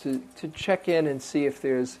moments to check in and see if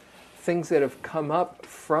there's things that have come up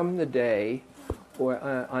from the day or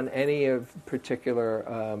on any of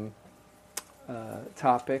particular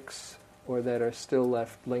topics, or that are still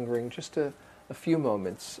left lingering. Just a few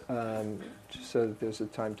moments, just so that there's a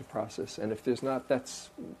time to process. And if there's not, that's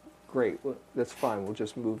great. That's fine. We'll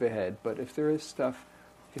just move ahead. But if there is stuff,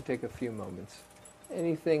 you can take a few moments.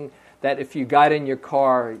 Anything that if you got in your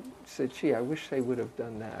car, you said, gee, I wish they would have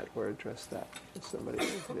done that or addressed that if somebody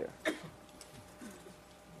was there.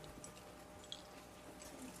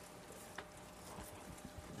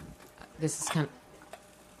 this is kind of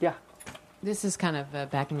Yeah. This is kind of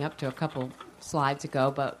backing up to a couple slides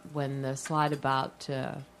ago, but when the slide about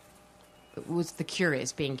was the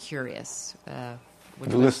curious, being curious, which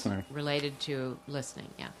The was listening. related to listening,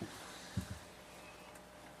 yeah.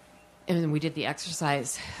 And then we did the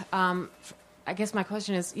exercise. I guess my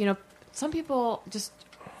question is, some people just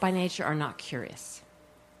by nature are not curious.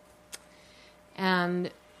 And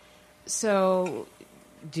so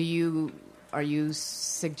are you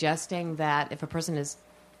suggesting that if a person is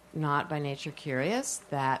not by nature curious,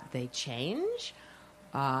 that they change?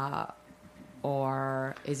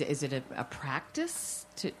 Or is it a practice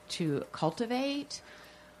to cultivate?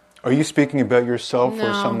 Are you speaking about yourself No,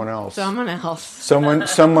 or someone else? Someone else.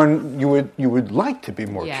 Someone you would like to be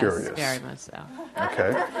more Yes, curious. very much so.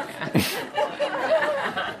 Okay.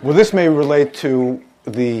 Well, this may relate to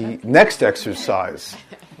the next exercise,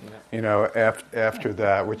 after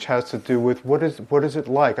that, which has to do with what is it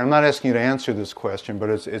like? I'm not asking you to answer this question, but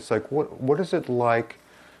it's like what is it like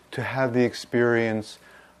to have the experience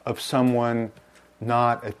of someone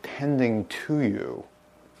not attending to you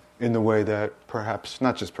in the way that perhaps,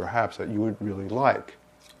 not just perhaps, that you would really like,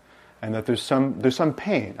 and that there's some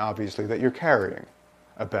pain, obviously, that you're carrying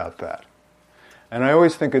about that. And I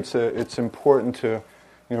always think it's important to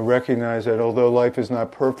recognize that although life is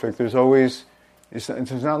not perfect, there's always, it's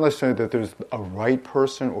not necessarily that there's a right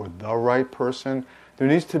person or the right person. There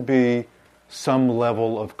needs to be some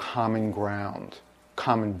level of common ground,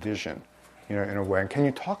 common vision, in a way. And can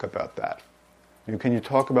you talk about that? Can you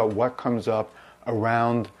talk about what comes up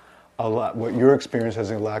around what your experience as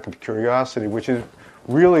a lack of curiosity, which is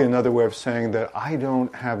really another way of saying that I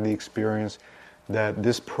don't have the experience that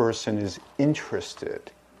this person is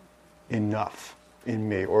interested enough in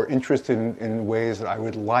me, or interested in ways that I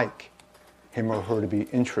would like him or her to be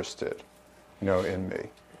interested, in me.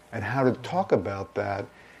 And how to talk about that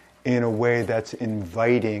in a way that's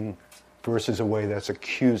inviting versus a way that's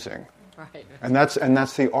accusing. Right. And that's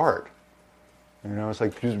the art. It's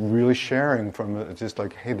like just really sharing from it. It's just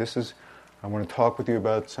like, hey, I want to talk with you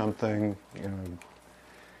about something.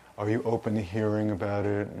 Are you open to hearing about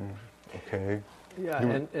it? And, okay. Yeah,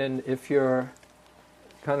 and if you're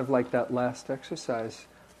kind of like that last exercise,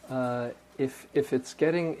 if it's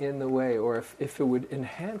getting in the way, or if it would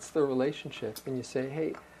enhance the relationship, and you say,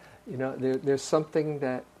 hey, there's something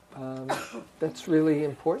that that's really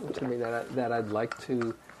important to me that I'd like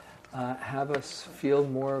to have us feel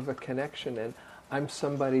more of a connection, and I'm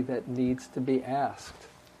somebody that needs to be asked.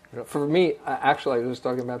 For me, actually, I was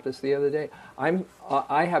talking about this the other day.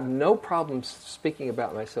 I have no problem speaking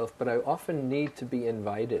about myself, but I often need to be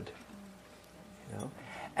invited.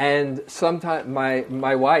 And sometimes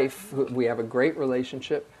my wife, we have a great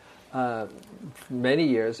relationship, for many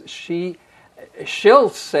years. She'll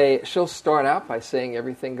start out by saying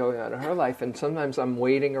everything going on in her life, and sometimes I'm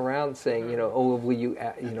waiting around saying, will you,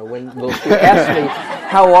 when will she ask me,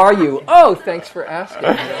 how are you? Oh, thanks for asking.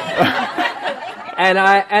 And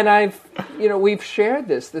I've, we've shared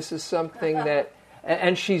this. This is something that,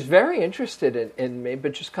 and she's very interested in me,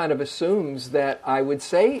 but just kind of assumes that I would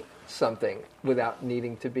say something without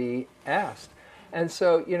needing to be asked. And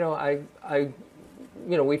so,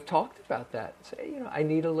 we've talked about that. Say, I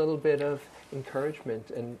need a little bit of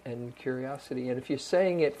encouragement and curiosity. And if you're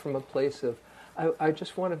saying it from a place of, I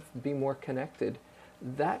just want to be more connected,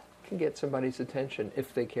 that can get somebody's attention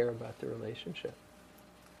if they care about the relationship.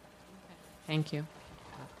 Thank you.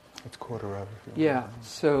 It's quarter of it. Yeah.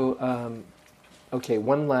 So, okay,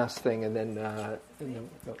 one last thing, and then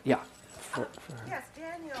yeah. Yes,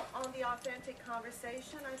 Daniel, on the authentic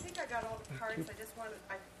conversation, I think I got all the parts.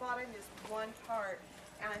 I thought I missed one part,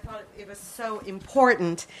 and I thought it was so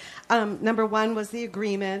important. Number one was the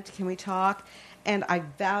agreement. Can we talk? And I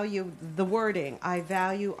value the wording. I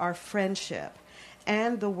value our friendship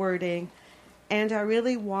and the wording, and I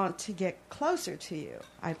really want to get closer to you.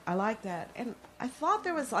 I like that. And I thought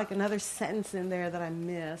there was like another sentence in there that I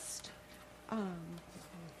missed.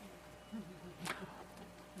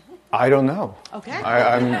 I don't know. Okay.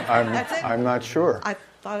 I'm not sure. I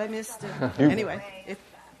thought I missed it. Anyway.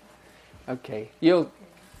 Okay.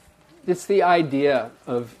 It's the idea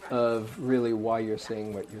of really why you're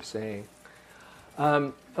saying what you're saying.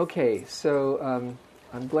 Okay, so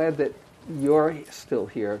I'm glad that you're still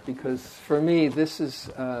here, because for me this is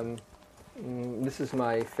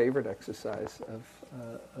my favorite exercise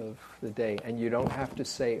of the day, and you don't have to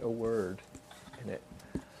say a word in it,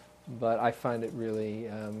 but I find it really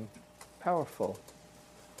powerful,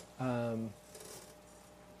 and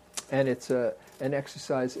it's an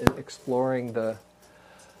exercise in exploring the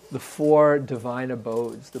four divine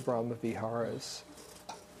abodes, the Brahma Viharas.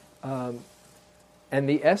 And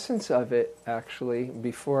the essence of it, actually,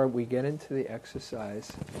 before we get into the exercise,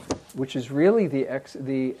 which is really the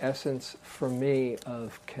essence for me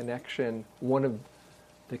of connection, one of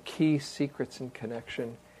the key secrets in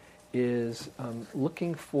connection is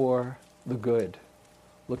looking for the good,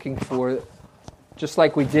 looking for, just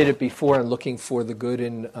like we did it before, and looking for the good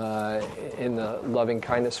in the loving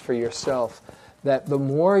kindness for yourself. That the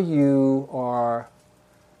more you are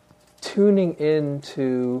tuning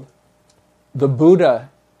into the Buddha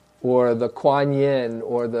or the Kuan Yin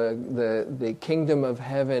or the kingdom of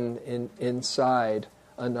heaven inside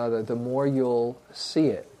another, the more you'll see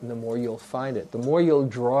it and the more you'll find it, the more you'll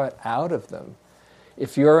draw it out of them.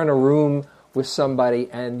 If you're in a room with somebody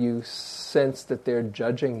and you sense that they're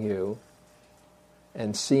judging you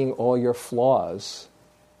and seeing all your flaws,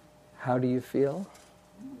 how do you feel?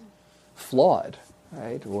 Flawed,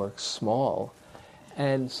 right? Or small.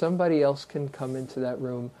 And somebody else can come into that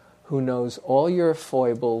room who knows all your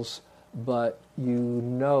foibles, but you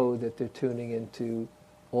know that they're tuning into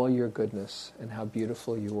all your goodness and how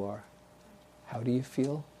beautiful you are. How do you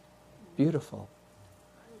feel? Beautiful.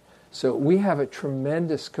 So we have a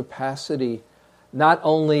tremendous capacity not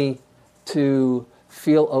only to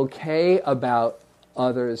feel okay about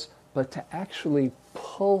others, but to actually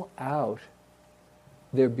pull out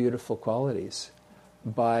their beautiful qualities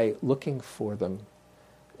by looking for them.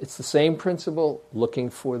 It's the same principle, looking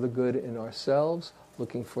for the good in ourselves,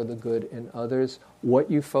 looking for the good in others. What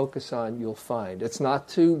you focus on, you'll find. It's not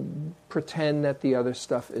to pretend that the other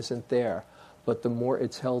stuff isn't there, but the more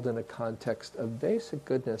it's held in a context of basic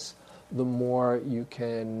goodness, the more you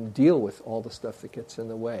can deal with all the stuff that gets in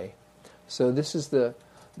the way. So this is the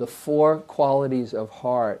 4 qualities of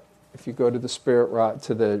heart. If you go to the Spirit Rock,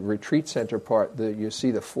 to the retreat center part, you see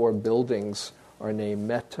the 4 buildings are named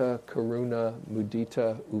Metta, Karuna,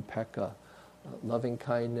 Mudita, Upekkha. Loving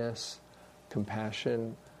kindness,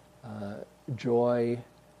 compassion, joy,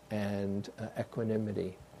 and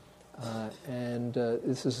equanimity. And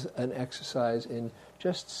this is an exercise in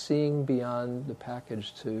just seeing beyond the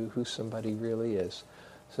package to who somebody really is.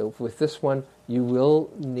 So with this one, you will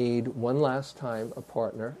need one last time a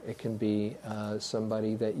partner. It can be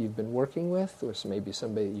somebody that you've been working with, or maybe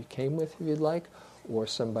somebody that you came with if you'd like, or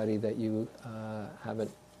somebody that you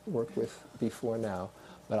haven't worked with before now.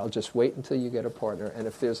 But I'll just wait until you get a partner. And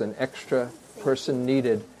if there's an extra person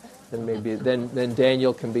needed, then maybe then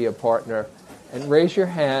Daniel can be a partner. And raise your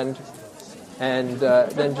hand, and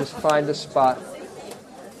then just find a spot.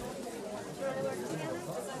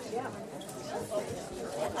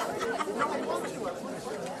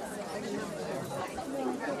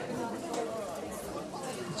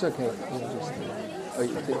 It's okay.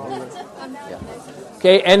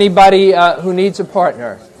 Okay, anybody who needs a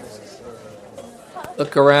partner?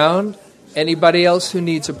 Look around. Anybody else who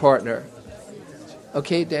needs a partner?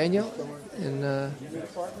 Okay, Daniel? And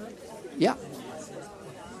yeah.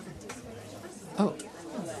 Oh.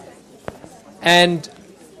 And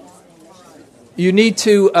you need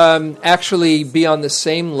to actually be on the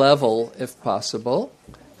same level, if possible,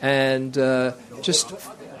 and just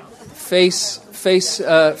face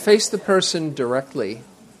the person directly.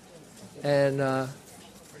 And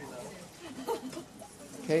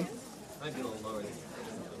okay.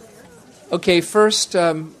 Okay, first,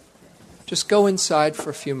 just go inside for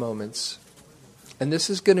a few moments, and this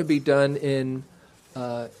is going to be done in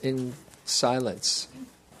silence.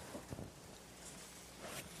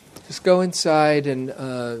 Just go inside and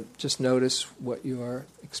just notice what you are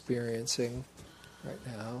experiencing right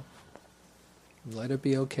now. Let it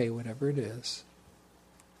be okay, whatever it is.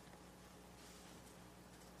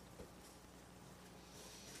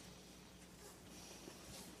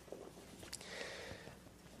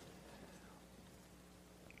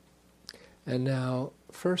 And now,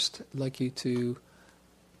 first, I'd like you to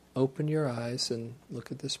open your eyes and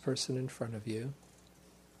look at this person in front of you.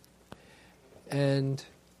 And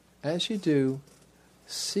as you do,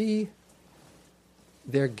 see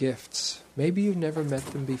their gifts. Maybe you've never met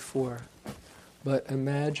them before, but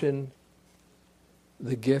imagine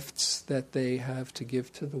the gifts that they have to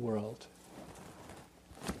give to the world.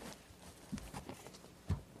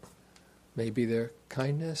 Maybe their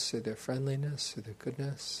kindness, or their friendliness, or their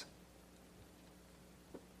goodness.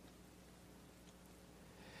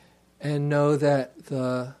 And know that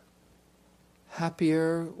the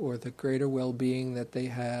happier or the greater well-being that they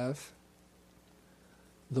have,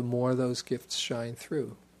 the more those gifts shine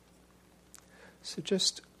through. So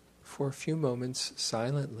just for a few moments,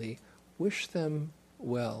 silently, wish them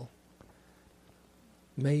well.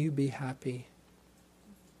 May you be happy.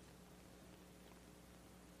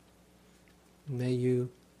 May you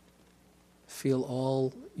feel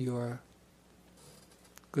all your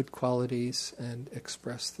good qualities and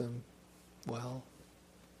express them well.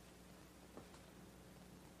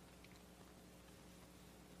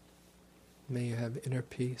 May you have inner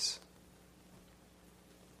peace.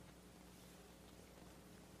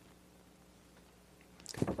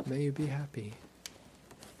 May you be happy.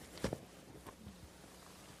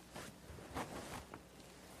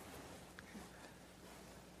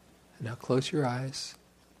 Now close your eyes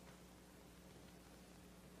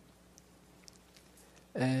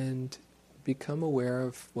and become aware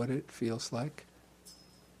of what it feels like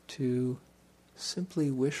to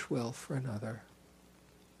simply wish well for another.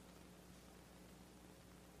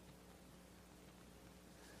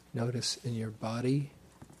 Notice in your body,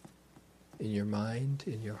 in your mind,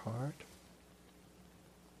 in your heart.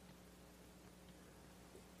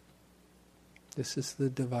 This is the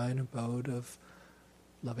divine abode of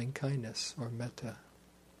loving kindness or metta.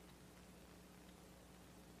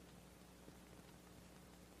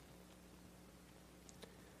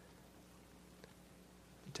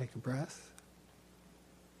 Take a breath.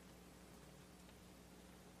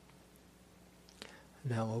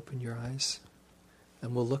 Now open your eyes,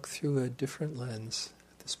 and we'll look through a different lens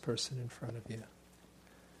at this person in front of you.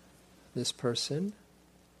 This person,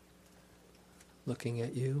 looking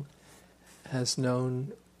at you, has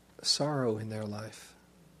known sorrow in their life.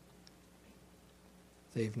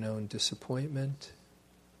 They've known disappointment,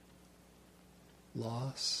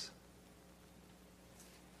 loss,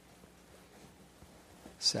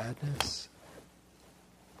 sadness,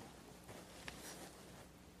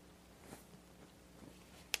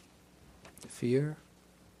 fear.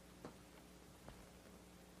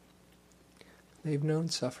 They've known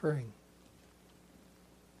suffering.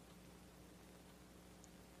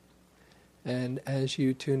 And as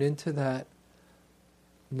you tune into that,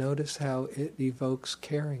 notice how it evokes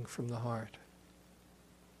caring from the heart.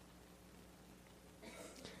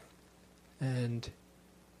 And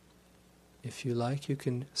if you like, you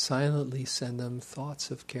can silently send them thoughts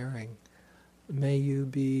of caring. May you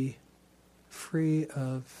be free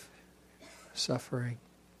of suffering.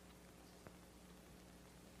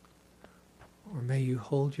 Or may you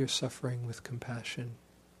hold your suffering with compassion.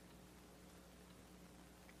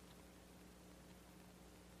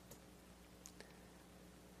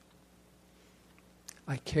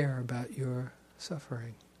 I care about your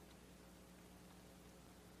suffering.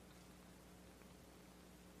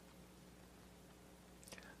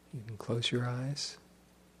 You can close your eyes.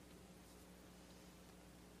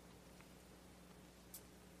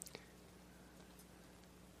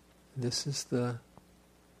 This is the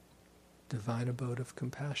divine abode of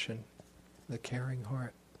compassion, the caring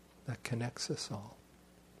heart that connects us all.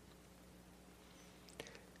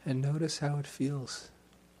 And notice how it feels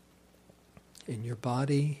in your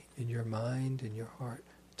body, in your mind, in your heart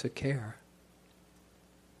to care.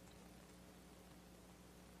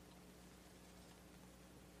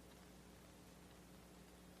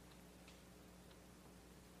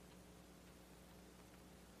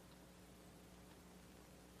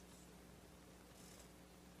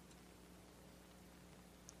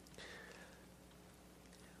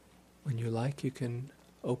 When you like, you can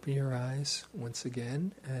open your eyes once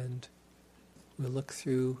again and we'll look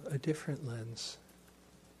through a different lens.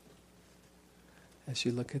 As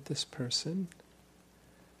you look at this person,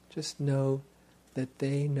 just know that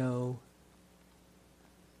they know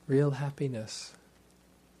real happiness.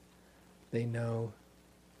 They know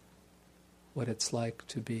what it's like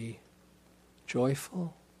to be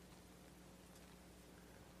joyful,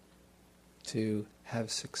 to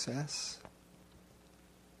have success.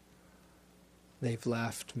 They've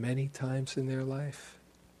laughed many times in their life.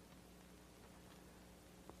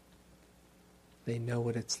 They know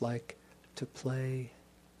what it's like to play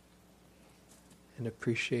and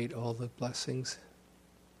appreciate all the blessings.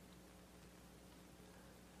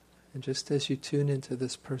 And just as you tune into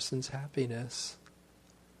this person's happiness,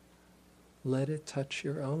 let it touch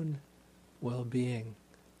your own well-being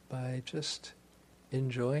by just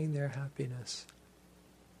enjoying their happiness.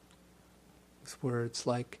 With words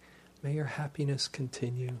like, may your happiness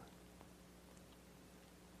continue.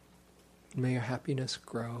 May your happiness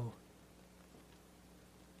grow.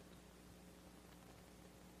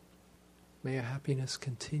 May your happiness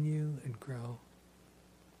continue and grow.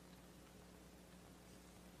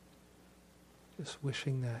 Just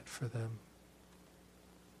wishing that for them.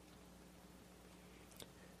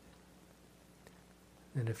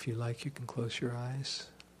 And if you like, you can close your eyes.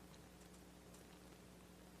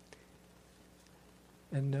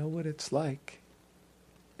 And know what it's like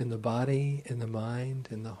in the body, in the mind,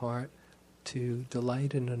 in the heart to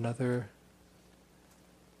delight in another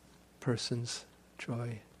person's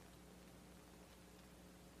joy.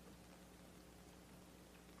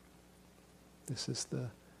 This is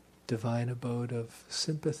the divine abode of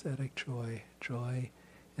sympathetic joy, joy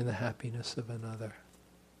in the happiness of another.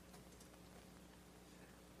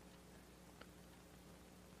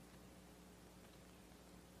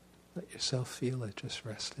 Let yourself feel it, just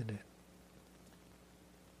rest in it.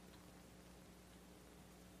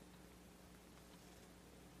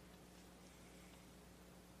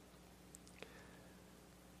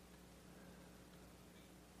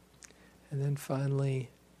 And then finally,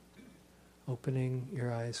 opening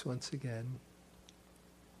your eyes once again.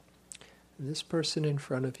 And this person in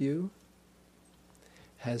front of you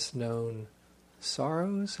has known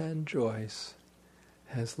sorrows and joys,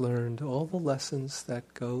 has learned all the lessons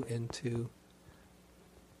that go into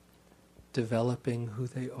developing who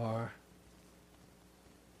they are.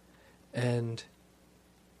 And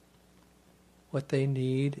what they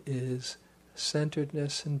need is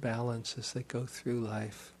centeredness and balance as they go through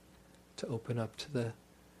life, to open up to the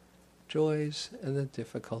joys and the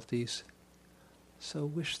difficulties. So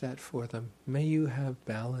wish that for them. May you have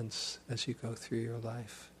balance as you go through your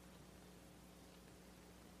life.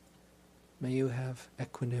 May you have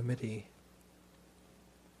equanimity.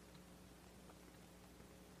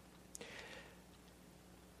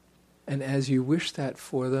 And as you wish that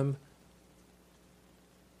for them,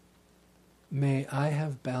 may I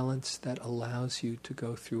have balance that allows you to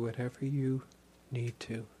go through whatever you need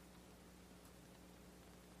to,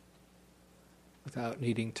 without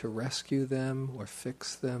needing to rescue them or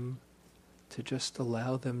fix them, to just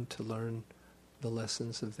allow them to learn the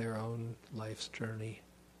lessons of their own life's journey.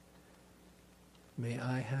 May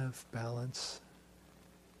I have balance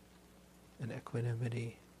and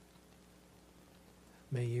equanimity.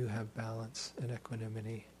 May you have balance and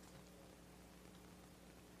equanimity.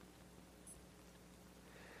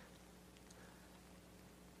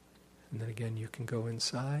 And then again, you can go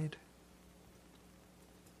inside.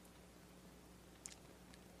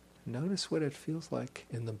 Notice what it feels like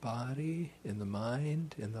in the body, in the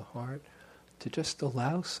mind, in the heart, to just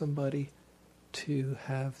allow somebody to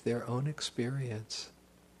have their own experience,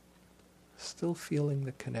 still feeling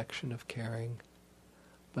the connection of caring,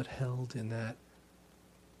 but held in that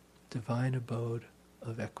divine abode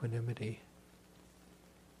of equanimity.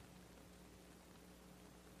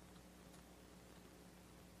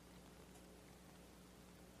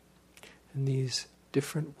 And these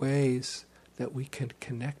different ways that we can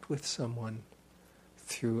connect with someone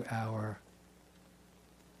through our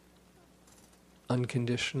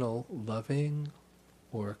unconditional loving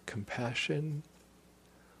or compassion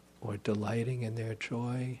or delighting in their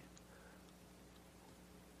joy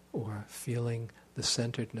or feeling the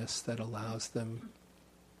centeredness that allows them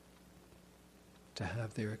to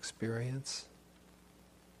have their experience.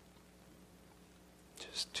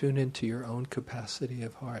 Just tune into your own capacity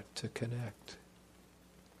of heart to connect.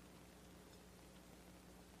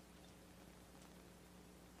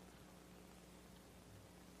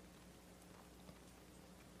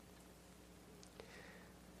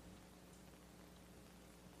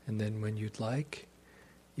 And then when you'd like,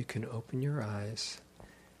 you can open your eyes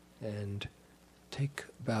and take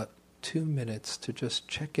about 2 minutes to just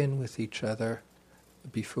check in with each other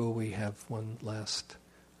before we have one last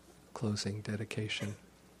closing dedication.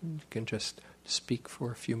 You can just speak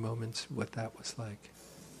for a few moments what that was like.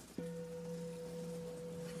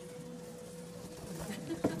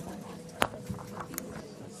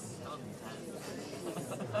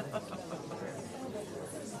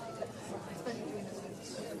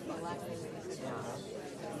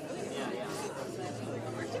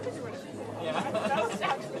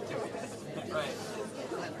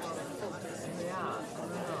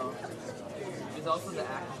 It's also the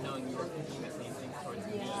act of knowing you were thinking the same thing towards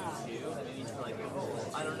me too. That made me feel like, oh,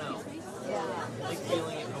 I don't know. Yeah. Like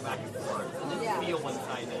feeling it go back and forth. It didn't feel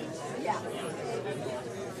one-sided. Yeah.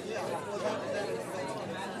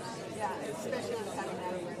 Yeah, especially with having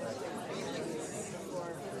that awareness.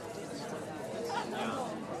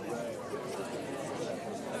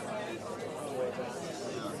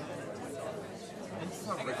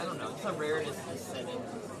 I don't know. It's a rareness to set in.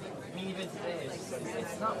 I mean, even today,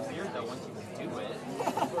 it's not weird though once you do it.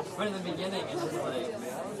 But in the beginning, it's just like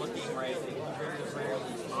looking right. Like, you very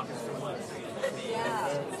rarely talk to someone.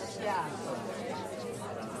 Yeah.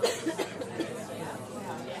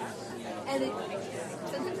 And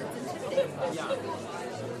sometimes it's intimidating.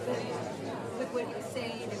 With what he was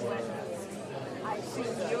saying and what I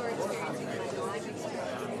assume you're experiencing, and I know I'm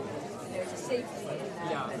experiencing, there's a safety in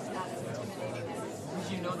that that's not as intimidating as.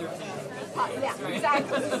 Because you know they're saying good things, yeah, right?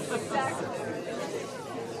 exactly.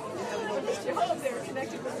 At least you hope they're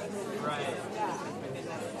connected with us. Right. Yeah.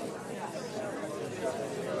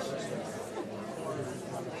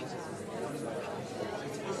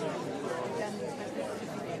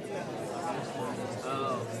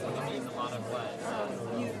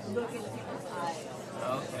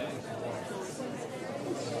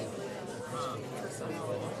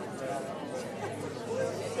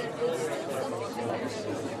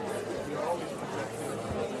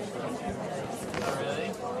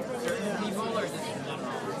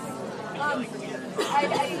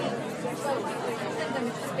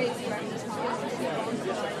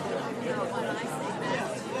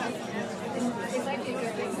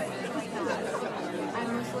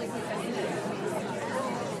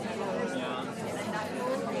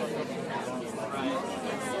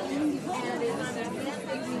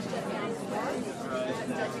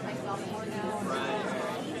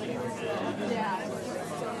 Yeah, it's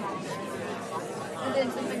so much. And then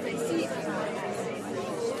sometimes I see it and I say,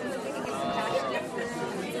 I can get compassion afterwards,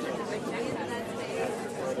 and then I reject that space.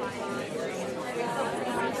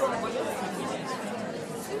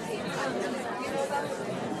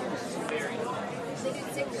 They do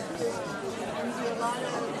sickness and do a lot of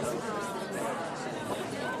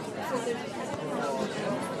so there's a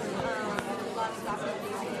lot of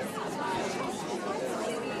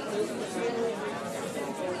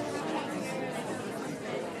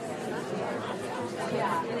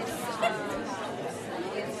yeah, and it's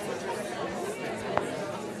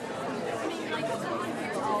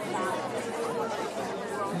all about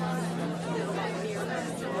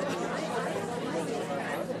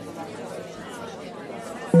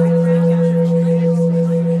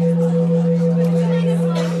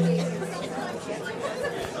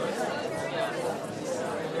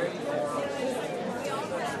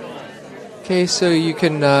Okay, so you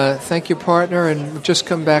can thank your partner and just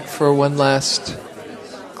come back for one last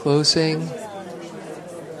closing.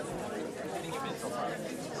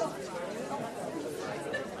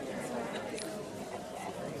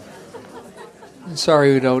 I'm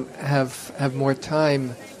sorry we don't have more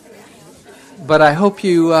time, but I hope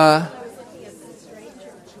you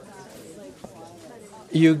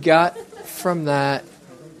you got from that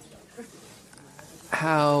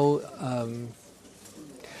how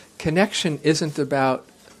connection isn't about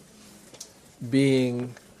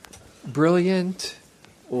being brilliant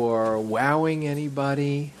or wowing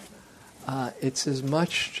anybody. It's as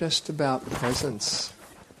much just about presence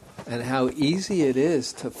and how easy it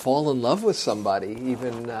is to fall in love with somebody,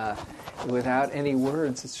 even without any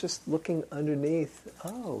words. It's just looking underneath.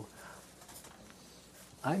 Oh,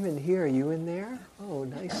 I'm in here. Are you in there? Oh,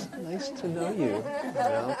 nice to know you. You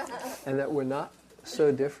know? And that we're not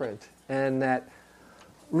so different. And that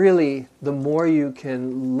really, the more you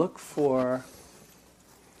can look for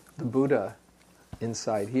the Buddha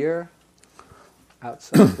inside here,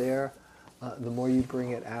 outside there, the more you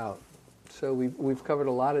bring it out. So we've covered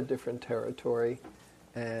a lot of different territory,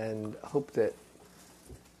 and hope that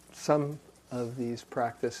some of these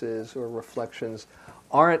practices or reflections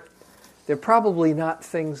they're probably not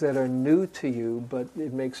things that are new to you, but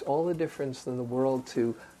it makes all the difference in the world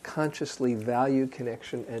to consciously value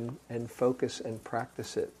connection and focus and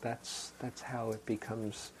practice it. That's how it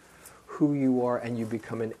becomes who you are, and you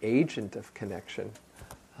become an agent of connection.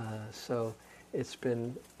 So it's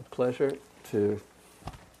been a pleasure to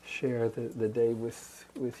share the day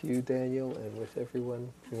with you, Daniel, and with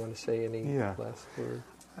everyone. If you want to say any last word.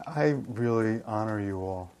 I really honor you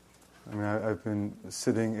all. I mean, I've been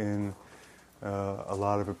sitting in a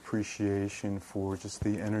lot of appreciation for just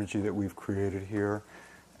the energy that we've created here,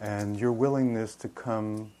 and your willingness to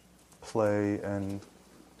come, play, and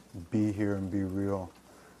be here and be real.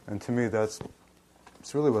 And to me, it's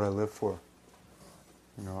really what I live for.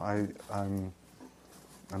 You know,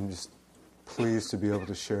 I'm just pleased to be able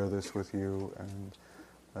to share this with you,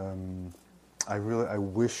 and I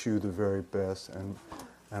wish you the very best, and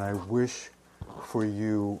I wish for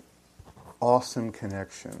you awesome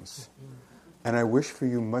connections. And I wish for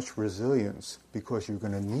you much resilience, because you're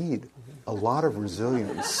going to need a lot of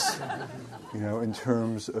resilience, you know, in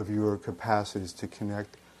terms of your capacities to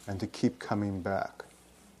connect and to keep coming back.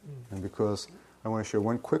 And because I want to share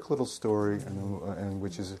one quick little story, and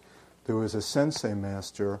which is, there was a sensei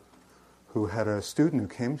master who had a student who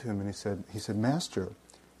came to him, and he said, "Master,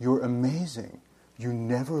 you're amazing. You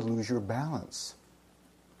never lose your balance."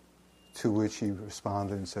 To which he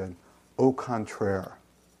responded and said, "Au contraire."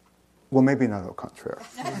 Well, maybe not au contraire.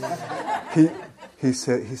 He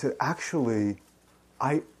said, "Actually,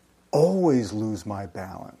 I always lose my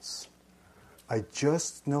balance. I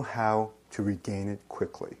just know how to regain it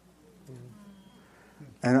quickly."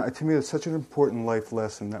 And to me, it's such an important life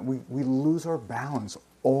lesson that we lose our balance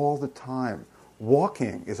all the time.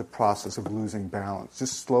 Walking is a process of losing balance.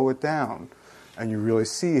 Just slow it down, and you really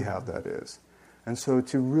see how that is. And so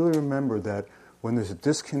to really remember that when there's a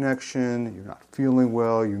disconnection, you're not feeling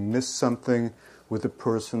well, you miss something with a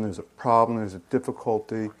person, there's a problem, there's a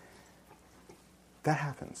difficulty, that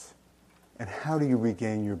happens. And how do you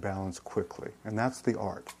regain your balance quickly? And that's the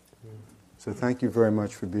art. So thank you very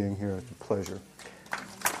much for being here. It's a pleasure.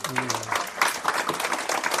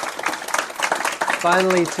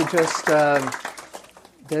 Finally, to just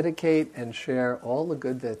dedicate and share all the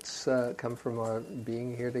good that's come from our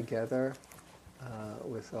being here together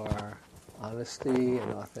with our honesty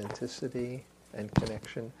and authenticity and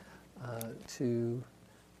connection to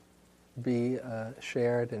be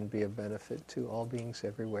shared and be of benefit to all beings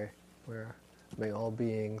everywhere, where may all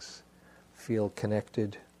beings feel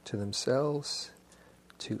connected to themselves,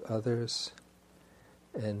 to others,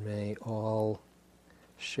 and may all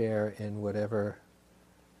share in whatever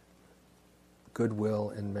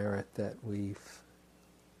goodwill and merit that we've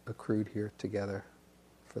accrued here together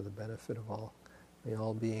for the benefit of all. May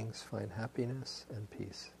all beings find happiness and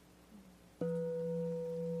peace.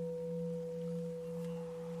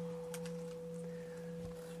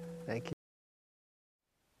 Thank you.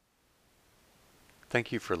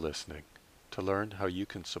 Thank you for listening. To learn how you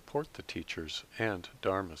can support the teachers and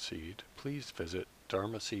Dharma Seed, please visit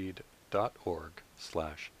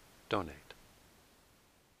dharmaseed.org/donate.